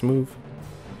cross move?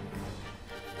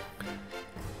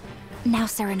 Now,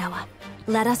 Serenoa,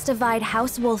 let us divide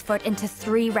House Wolfort into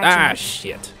 3 regiments. Ah,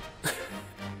 shit.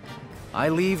 I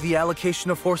leave the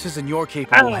allocation of forces in your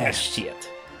capable hands. Shit.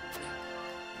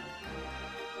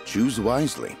 Choose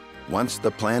wisely. Once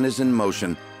the plan is in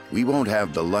motion, we won't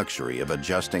have the luxury of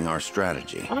adjusting our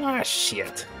strategy. Ah,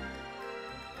 shit.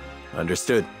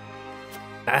 Understood.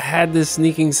 I had this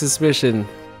sneaking suspicion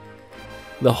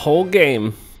the whole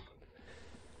game.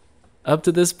 Up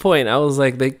to this point, I was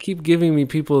like, they keep giving me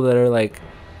people that are like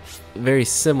very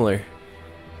similar.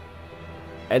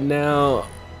 And now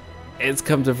it's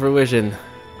come to fruition.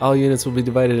 All units will be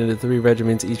divided into 3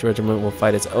 regiments. Each regiment will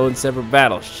fight its own separate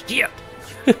battle. Shit!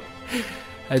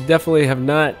 I definitely have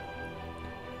not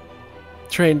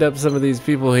trained up some of these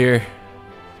people here.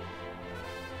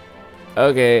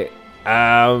 Okay,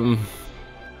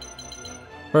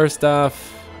 first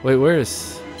off, wait,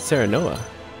 where's Serenoa?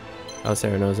 Oh,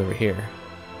 Serenoa's over here.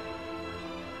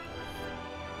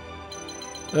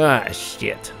 Ah,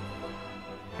 shit.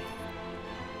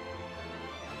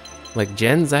 Like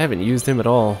Jens, I haven't used him at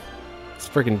all. This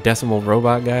freaking decimal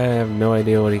robot guy, I have no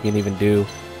idea what he can even do.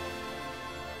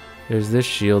 There's this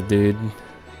shield dude.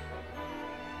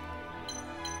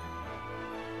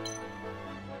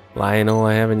 Lionel,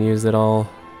 I haven't used at all.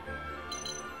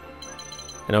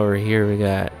 And over here we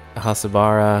got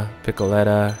Hasabara,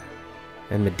 Piccoletta,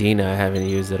 and Medina I haven't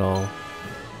used at all.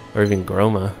 Or even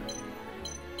Groma.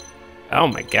 Oh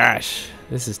my gosh,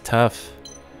 this is tough.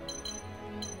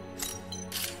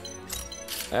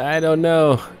 I don't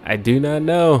know. I do not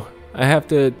know. I have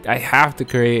to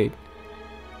create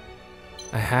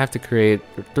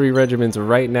 3 regiments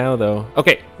right now though.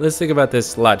 Okay, let's think about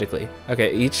this logically.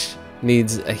 Okay, each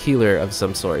needs a healer of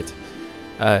some sort.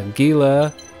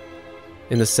 Gila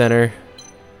in the center.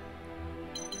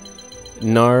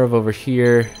 Narv over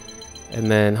here. And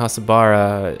then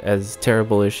Hasabara, as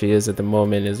terrible as she is at the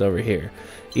moment, is over here.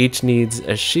 Each needs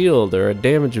a shield or a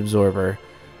damage absorber.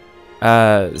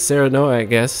 Serenoa, I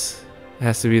guess,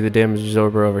 has to be the damage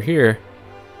absorber over here.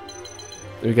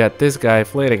 We got this guy,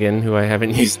 Flanagan, who I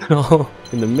haven't used at all,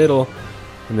 in the middle.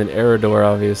 And then Eridor,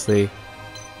 obviously,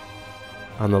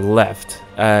 on the left.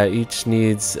 Each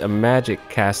needs a magic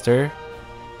caster.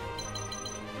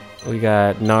 We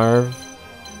got Narv.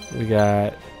 We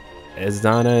got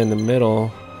Ezana in the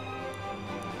middle.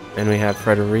 And we have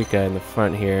Frederica in the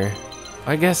front here.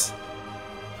 I guess,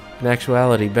 in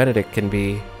actuality, Benedict can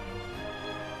be...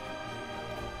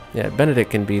 Yeah, Benedict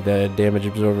can be the damage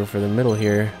absorber for the middle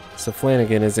here. So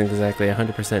Flanagan isn't exactly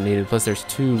 100% needed. Plus there's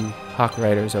 2 Hawk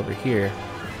Riders over here.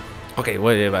 Okay,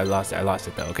 what if I lost it? I lost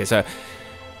it though. Okay, so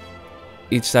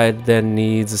each side then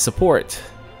needs a support.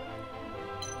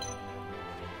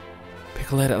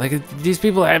 Piccoletta, like these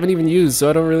people I haven't even used, so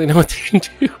I don't really know what they can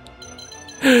do.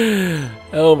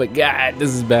 Oh my god,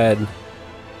 this is bad.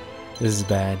 This is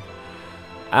bad.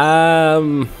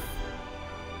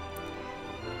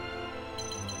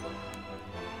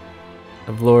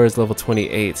 Avlora is level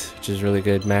 28, which is really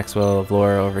good. Maxwell,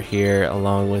 Avlora over here,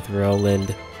 along with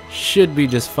Roland, should be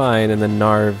just fine. And then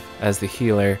Narv as the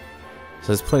healer. So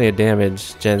there's plenty of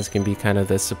damage. Jens can be kind of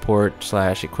the support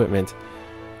 / equipment.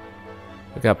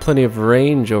 We've got plenty of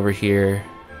range over here.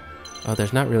 Oh,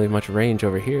 there's not really much range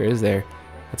over here, is there?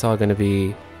 It's all going to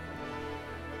be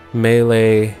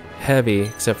melee heavy,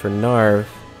 except for Narv.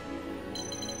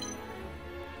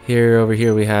 Here, over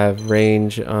here, we have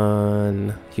range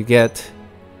on Huguette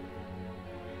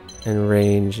and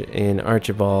range in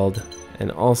Archibald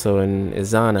and also in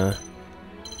Izana.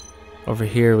 Over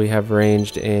here, we have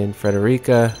ranged in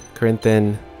Frederica,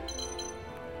 Corinthian.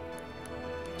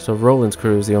 So Roland's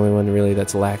crew is the only one really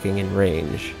that's lacking in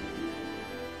range.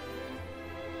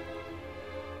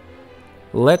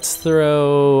 Let's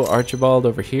throw Archibald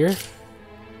over here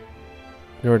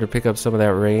in order to pick up some of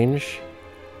that range.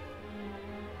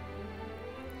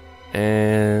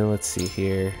 And let's see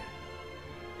here.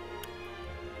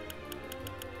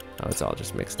 Oh, it's all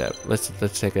just mixed up. Let's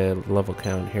take a level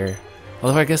count here.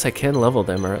 Although I guess I can level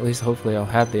them, or at least hopefully I'll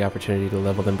have the opportunity to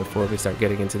level them before we start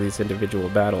getting into these individual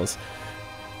battles.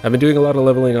 I've been doing a lot of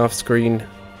leveling off screen,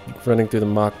 running through the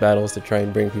mock battles to try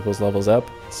and bring people's levels up.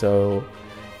 So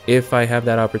if I have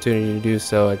that opportunity to do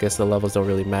so, I guess the levels don't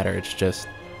really matter. It's just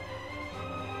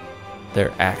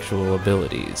their actual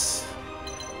abilities.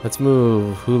 Let's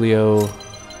move Julio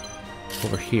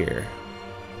over here.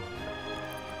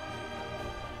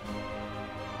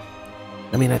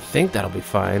 I mean, I think that'll be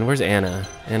fine. Where's Anna?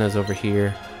 Anna's over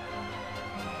here.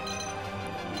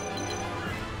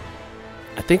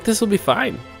 I think this will be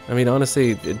fine. I mean,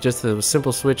 honestly, just a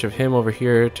simple switch of him over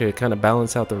here to kind of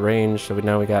balance out the range. So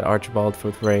now we got Archibald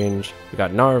with range. We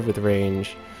got Narv with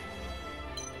range.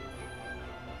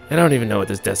 I don't even know what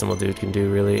this Decimal dude can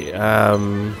do, really.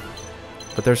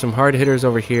 But there's some hard hitters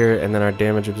over here, and then our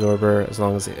damage absorber, as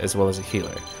well as a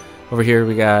healer. Over here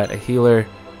we got a healer.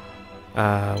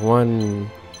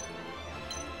 1,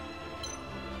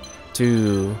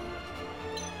 2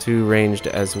 ranged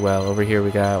as well. Over here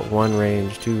we got 1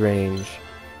 range, 2 range,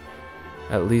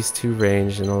 at least 2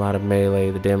 range, and a lot of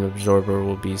melee. The damage absorber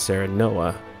will be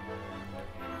Serenoa.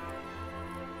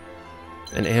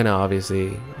 And Anna,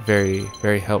 obviously, very,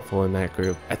 very helpful in that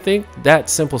group. I think that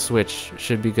simple switch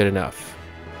should be good enough.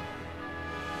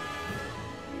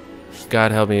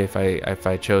 God help me if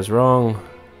I chose wrong.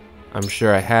 I'm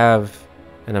sure I have,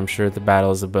 and I'm sure the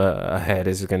battles ahead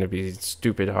is going to be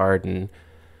stupid hard and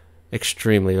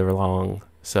extremely long.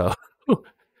 So,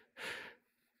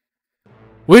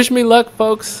 wish me luck,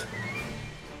 folks.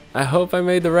 I hope I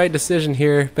made the right decision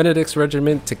here. Benedict's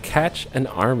regiment to catch an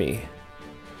army.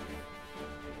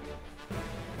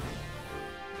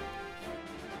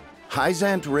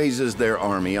 Hyzant raises their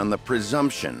army on the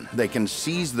presumption they can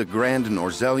seize the Grand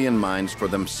Norzelian mines for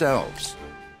themselves.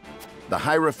 The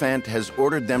Hierophant has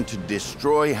ordered them to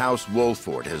destroy House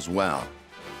Wolford as well.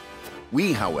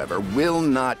 We, however, will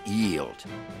not yield.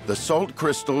 The salt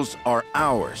crystals are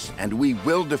ours, and we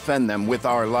will defend them with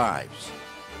our lives.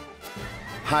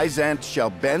 Hyzant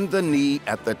shall bend the knee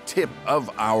at the tip of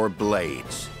our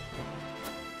blades.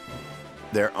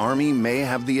 Their army may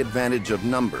have the advantage of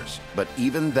numbers, but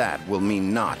even that will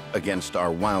mean naught against our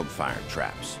wildfire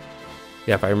traps.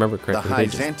 Yeah, if I remember correctly, the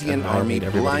Hyzantian army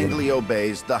blindly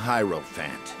obeys the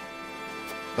Hierophant.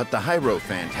 But the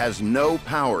Hierophant has no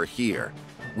power here.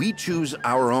 We choose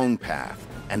our own path,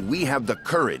 and we have the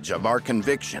courage of our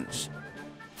convictions.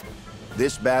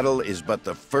 This battle is but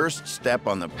the first step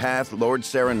on the path Lord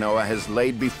Serenoa has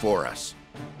laid before us.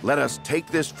 Let us take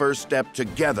this first step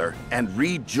together and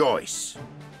rejoice.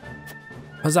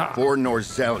 Huzzah! For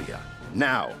Norzelia,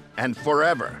 now and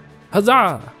forever.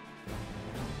 Huzzah!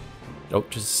 Oh,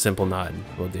 just a simple nod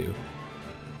will do.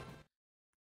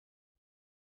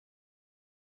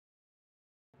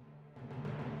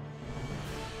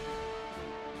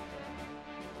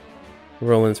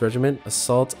 Roland's regiment,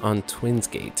 assault on Twins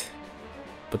Gate.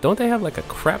 But don't they have like a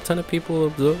crap ton of people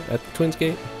at the Twins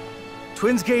Gate?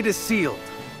 Twins Gate is sealed.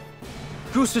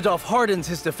 Gustavov hardens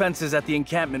his defenses at the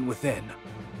encampment within.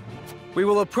 We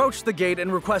will approach the gate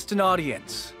and request an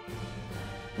audience.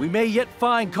 We may yet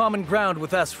find common ground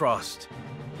with Esfrost.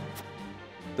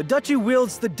 The duchy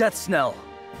wields the Death Snell,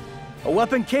 a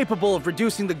weapon capable of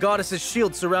reducing the goddess's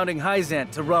shield surrounding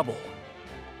Hyzant to rubble.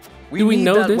 We need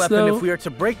that weapon if we are to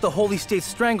break the Holy State's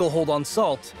stranglehold on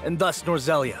Salt, and thus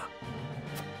Norzelia.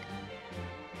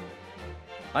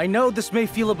 I know this may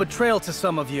feel a betrayal to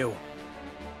some of you.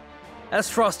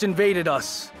 Esfrost invaded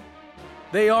us.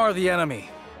 They are the enemy.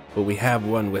 But we have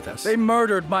one with us. They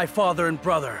murdered my father and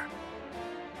brother.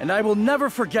 And I will never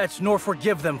forget nor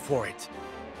forgive them for it.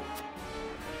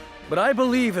 But I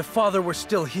believe if Father were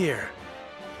still here,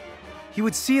 he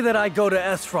would see that I go to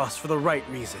Esfrost for the right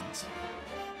reasons.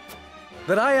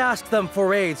 That I ask them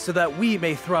for aid so that we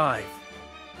may thrive.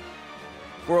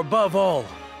 For above all,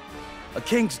 a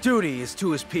king's duty is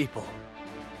to his people.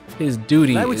 His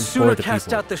duty is for the people. I would sooner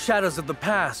cast out the shadows of the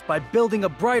past by building a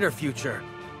brighter future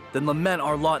than lament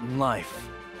our lot in life.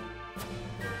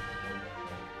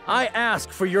 I ask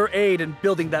for your aid in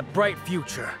building that bright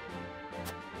future.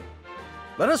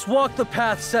 Let us walk the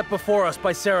path set before us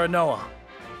by Serenoa,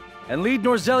 and lead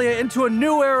Norzelia into a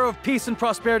new era of peace and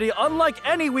prosperity unlike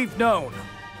any we've known.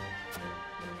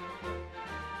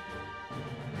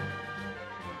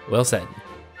 Well said.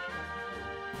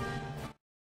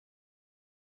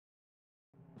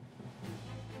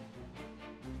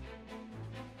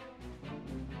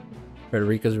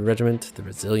 Frederica's regiment, the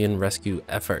Brazilian rescue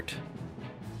effort.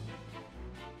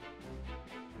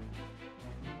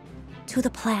 To the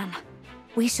plan.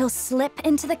 We shall slip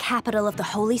into the capital of the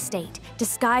Holy State,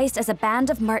 disguised as a band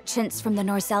of merchants from the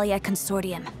Norzelia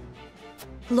Consortium.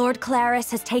 Lord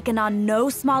Claris has taken on no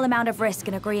small amount of risk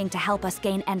in agreeing to help us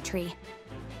gain entry.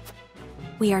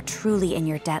 We are truly in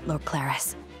your debt, Lord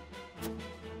Claris.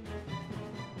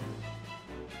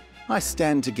 I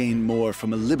stand to gain more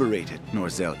from a liberated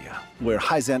Norzelia, where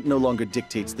Hyzant no longer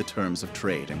dictates the terms of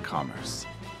trade and commerce.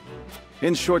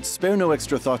 In short, spare no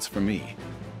extra thoughts for me.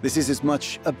 This is as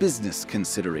much a business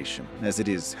consideration as it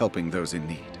is helping those in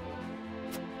need.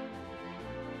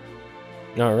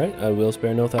 All right, I will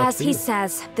spare no thoughts As for he you.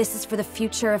 says, this is for the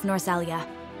future of Norzelia.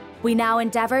 We now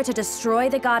endeavor to destroy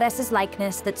the goddess's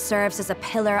likeness that serves as a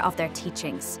pillar of their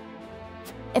teachings.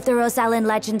 If the Rosellan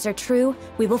legends are true,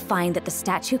 we will find that the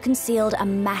statue concealed a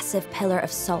massive pillar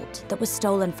of salt that was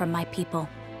stolen from my people.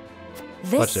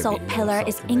 This salt pillar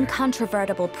is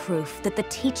incontrovertible proof that the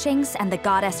teachings and the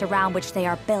goddess around which they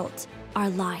are built are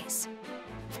lies.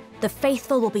 The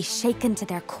faithful will be shaken to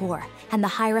their core, and the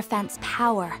Hierophant's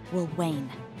power will wane.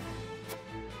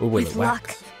 With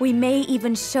luck, we may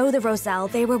even show the Roselle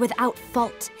they were without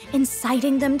fault,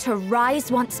 inciting them to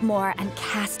rise once more and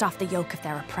cast off the yoke of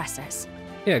their oppressors.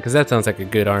 Yeah, because that sounds like a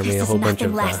good army, This a whole is bunch nothing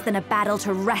of... less than a battle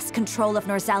to wrest control of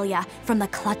Norzelia from the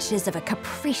clutches of a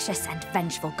capricious and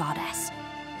vengeful goddess.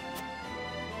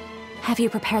 Have you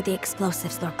prepared the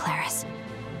explosives, Lord Claris?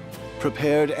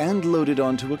 Prepared and loaded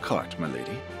onto a cart, my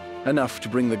lady. Enough to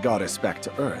bring the goddess back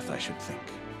to Earth, I should think.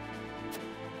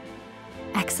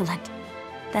 Excellent.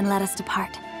 Then let us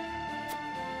depart.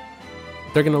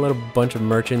 They're gonna let a bunch of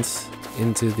merchants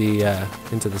into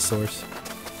the source.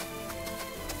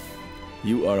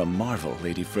 You are a marvel,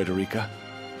 Lady Frederica.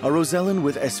 A Rosellan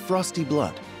with as frosty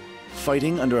blood,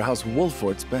 fighting under House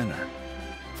Wolfort's banner.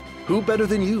 Who better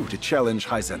than you to challenge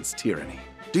Hyzant's tyranny?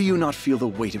 Do you not feel the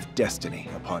weight of destiny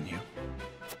upon you?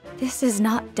 This is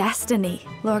not destiny,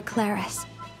 Lord Claris.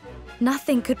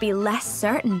 Nothing could be less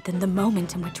certain than the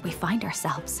moment in which we find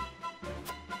ourselves.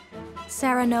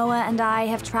 Serenoa and I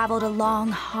have traveled a long,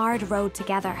 hard road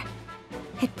together.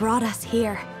 It brought us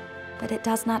here, but it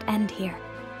does not end here.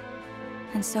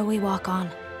 And so we walk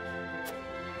on.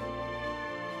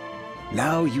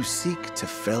 Now you seek to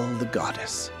fell the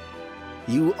goddess.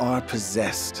 You are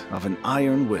possessed of an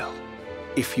iron will,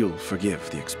 if you'll forgive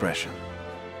the expression.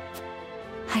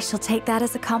 I shall take that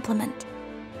as a compliment.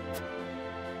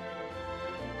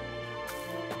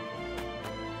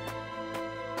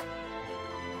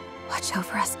 Watch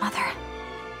over us, Mother.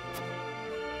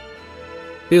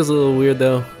 Feels a little weird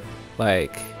though.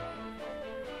 Like,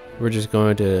 we're just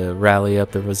going to rally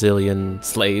up the Rosellan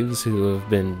slaves who have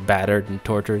been battered and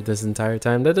tortured this entire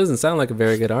time. That doesn't sound like a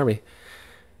very good army.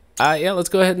 Yeah, let's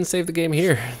go ahead and save the game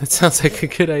here. That sounds like a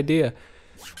good idea.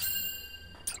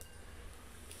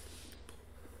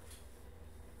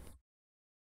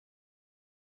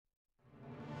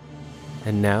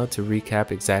 And now to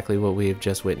recap exactly what we have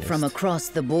just witnessed. From across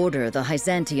the border, the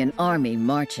Hyzantian army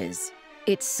marches,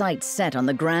 its sights set on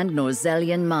the Grand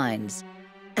Norzellian mines.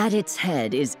 At its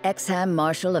head is Exham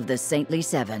Marshal of the Saintly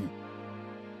Seven.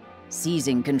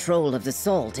 Seizing control of the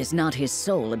salt is not his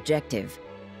sole objective.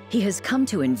 He has come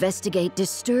to investigate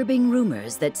disturbing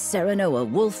rumors that Serenoa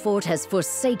Wolfort has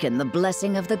forsaken the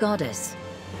blessing of the goddess.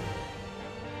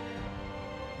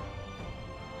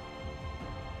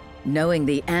 Knowing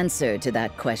the answer to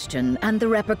that question and the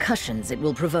repercussions it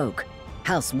will provoke,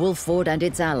 House Wolfort and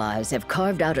its allies have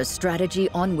carved out a strategy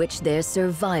on which their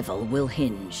survival will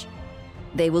hinge.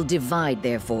 They will divide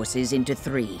their forces into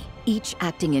three, each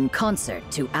acting in concert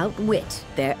to outwit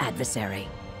their adversary.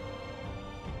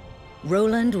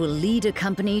 Roland will lead a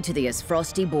company to the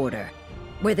Asfrosti border,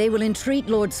 where they will entreat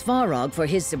Lord Svarog for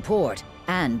his support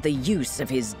and the use of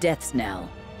his death's knell.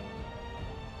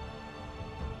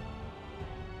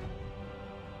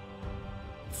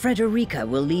 Frederica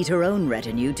will lead her own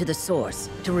retinue to the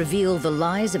source to reveal the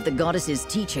lies of the goddess's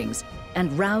teachings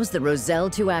and rouse the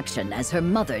Roselle to action as her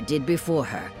mother did before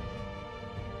her.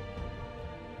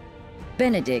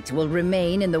 Benedict will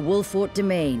remain in the Wolfort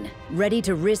domain, ready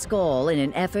to risk all in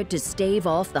an effort to stave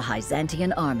off the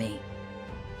Hyzantian army.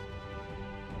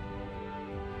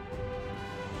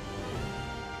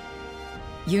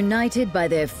 United by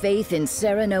their faith in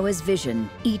Serenoa's vision,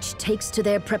 each takes to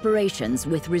their preparations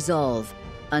with resolve,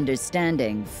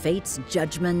 understanding fate's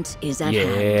judgment is at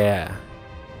hand. Yeah,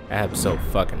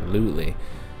 abso-fucking-lutely.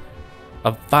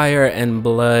 Of fire and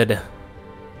blood.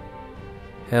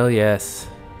 Hell yes.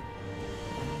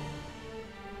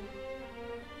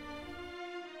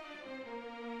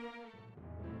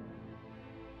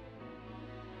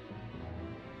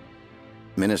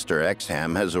 Minister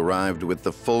Exham has arrived with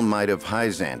the full might of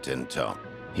Hyzant in tow.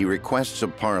 He requests a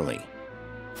parley.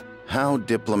 How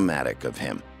diplomatic of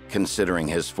him, considering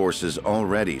his forces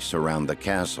already surround the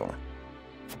castle.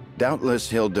 Doubtless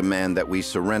he'll demand that we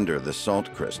surrender the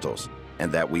salt crystals,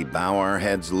 and that we bow our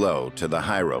heads low to the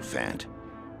Hierophant.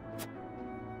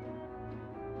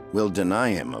 We'll deny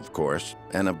him, of course,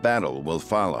 and a battle will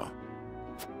follow.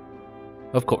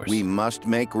 Of course. We must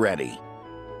make ready.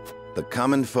 The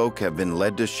common folk have been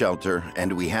led to shelter,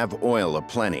 and we have oil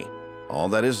aplenty. All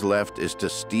that is left is to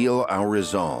steel our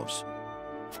resolves.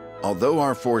 Although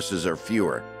our forces are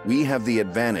fewer, we have the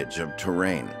advantage of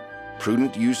terrain.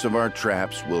 Prudent use of our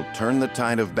traps will turn the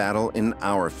tide of battle in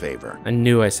our favor. I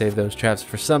knew I saved those traps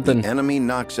for something. The enemy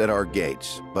knocks at our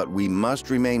gates, but we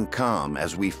must remain calm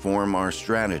as we form our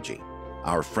strategy.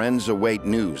 Our friends await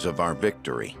news of our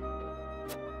victory.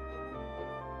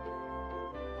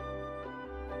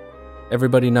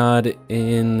 Everybody nod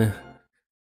in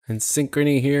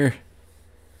synchrony here.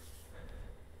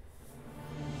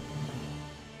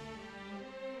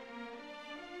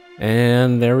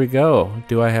 And there we go.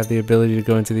 Do I have the ability to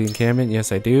go into the encampment?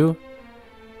 Yes, I do.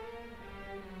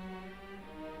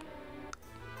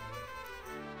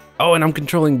 Oh, and I'm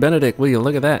controlling Benedict. Will you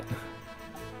look at that?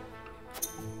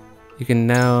 You can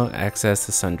now access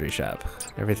the sundry shop.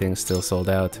 Everything's still sold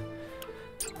out.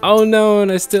 Oh no,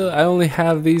 and I only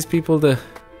have these people to...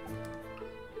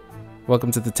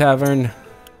 Welcome to the tavern.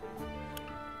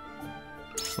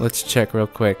 Let's check real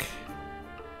quick.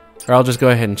 Or I'll just go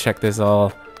ahead and check this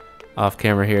all off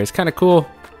camera here. It's kind of cool.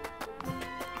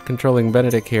 Controlling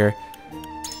Benedict here.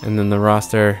 And then the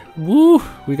roster. Woo!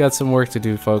 We got some work to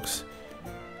do, folks.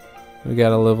 We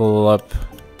gotta level up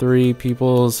 4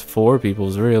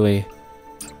 peoples really,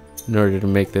 in order to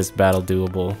make this battle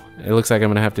doable. It looks like I'm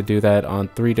gonna have to do that on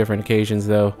 3 different occasions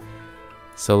though.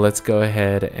 So let's go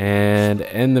ahead and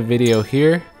end the video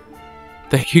here.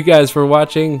 Thank you guys for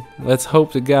watching. Let's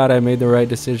hope to God I made the right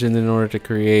decision in order to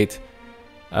create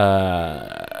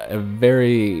a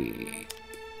very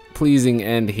pleasing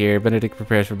end here. Benedict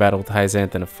prepares for battle with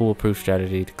Hyzanth and a foolproof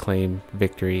strategy to claim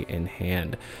victory in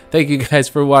hand. Thank you guys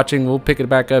for watching. We'll pick it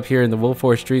back up here in the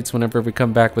Wolford streets whenever we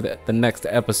come back with the next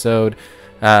episode.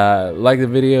 Like the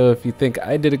video if you think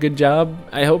I did a good job.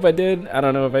 I hope I did. I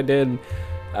don't know if I did.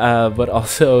 But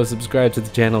also subscribe to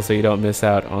the channel so you don't miss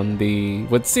out on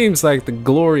what seems like the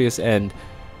glorious end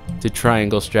to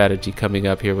Triangle strategy coming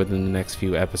up here within the next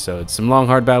few episodes. Some long,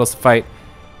 hard battles to fight,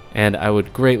 and I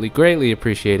would greatly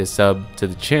appreciate a sub to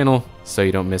the channel so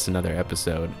you don't miss another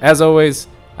episode. As always,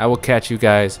 I will catch you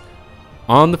guys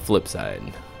on the flip side.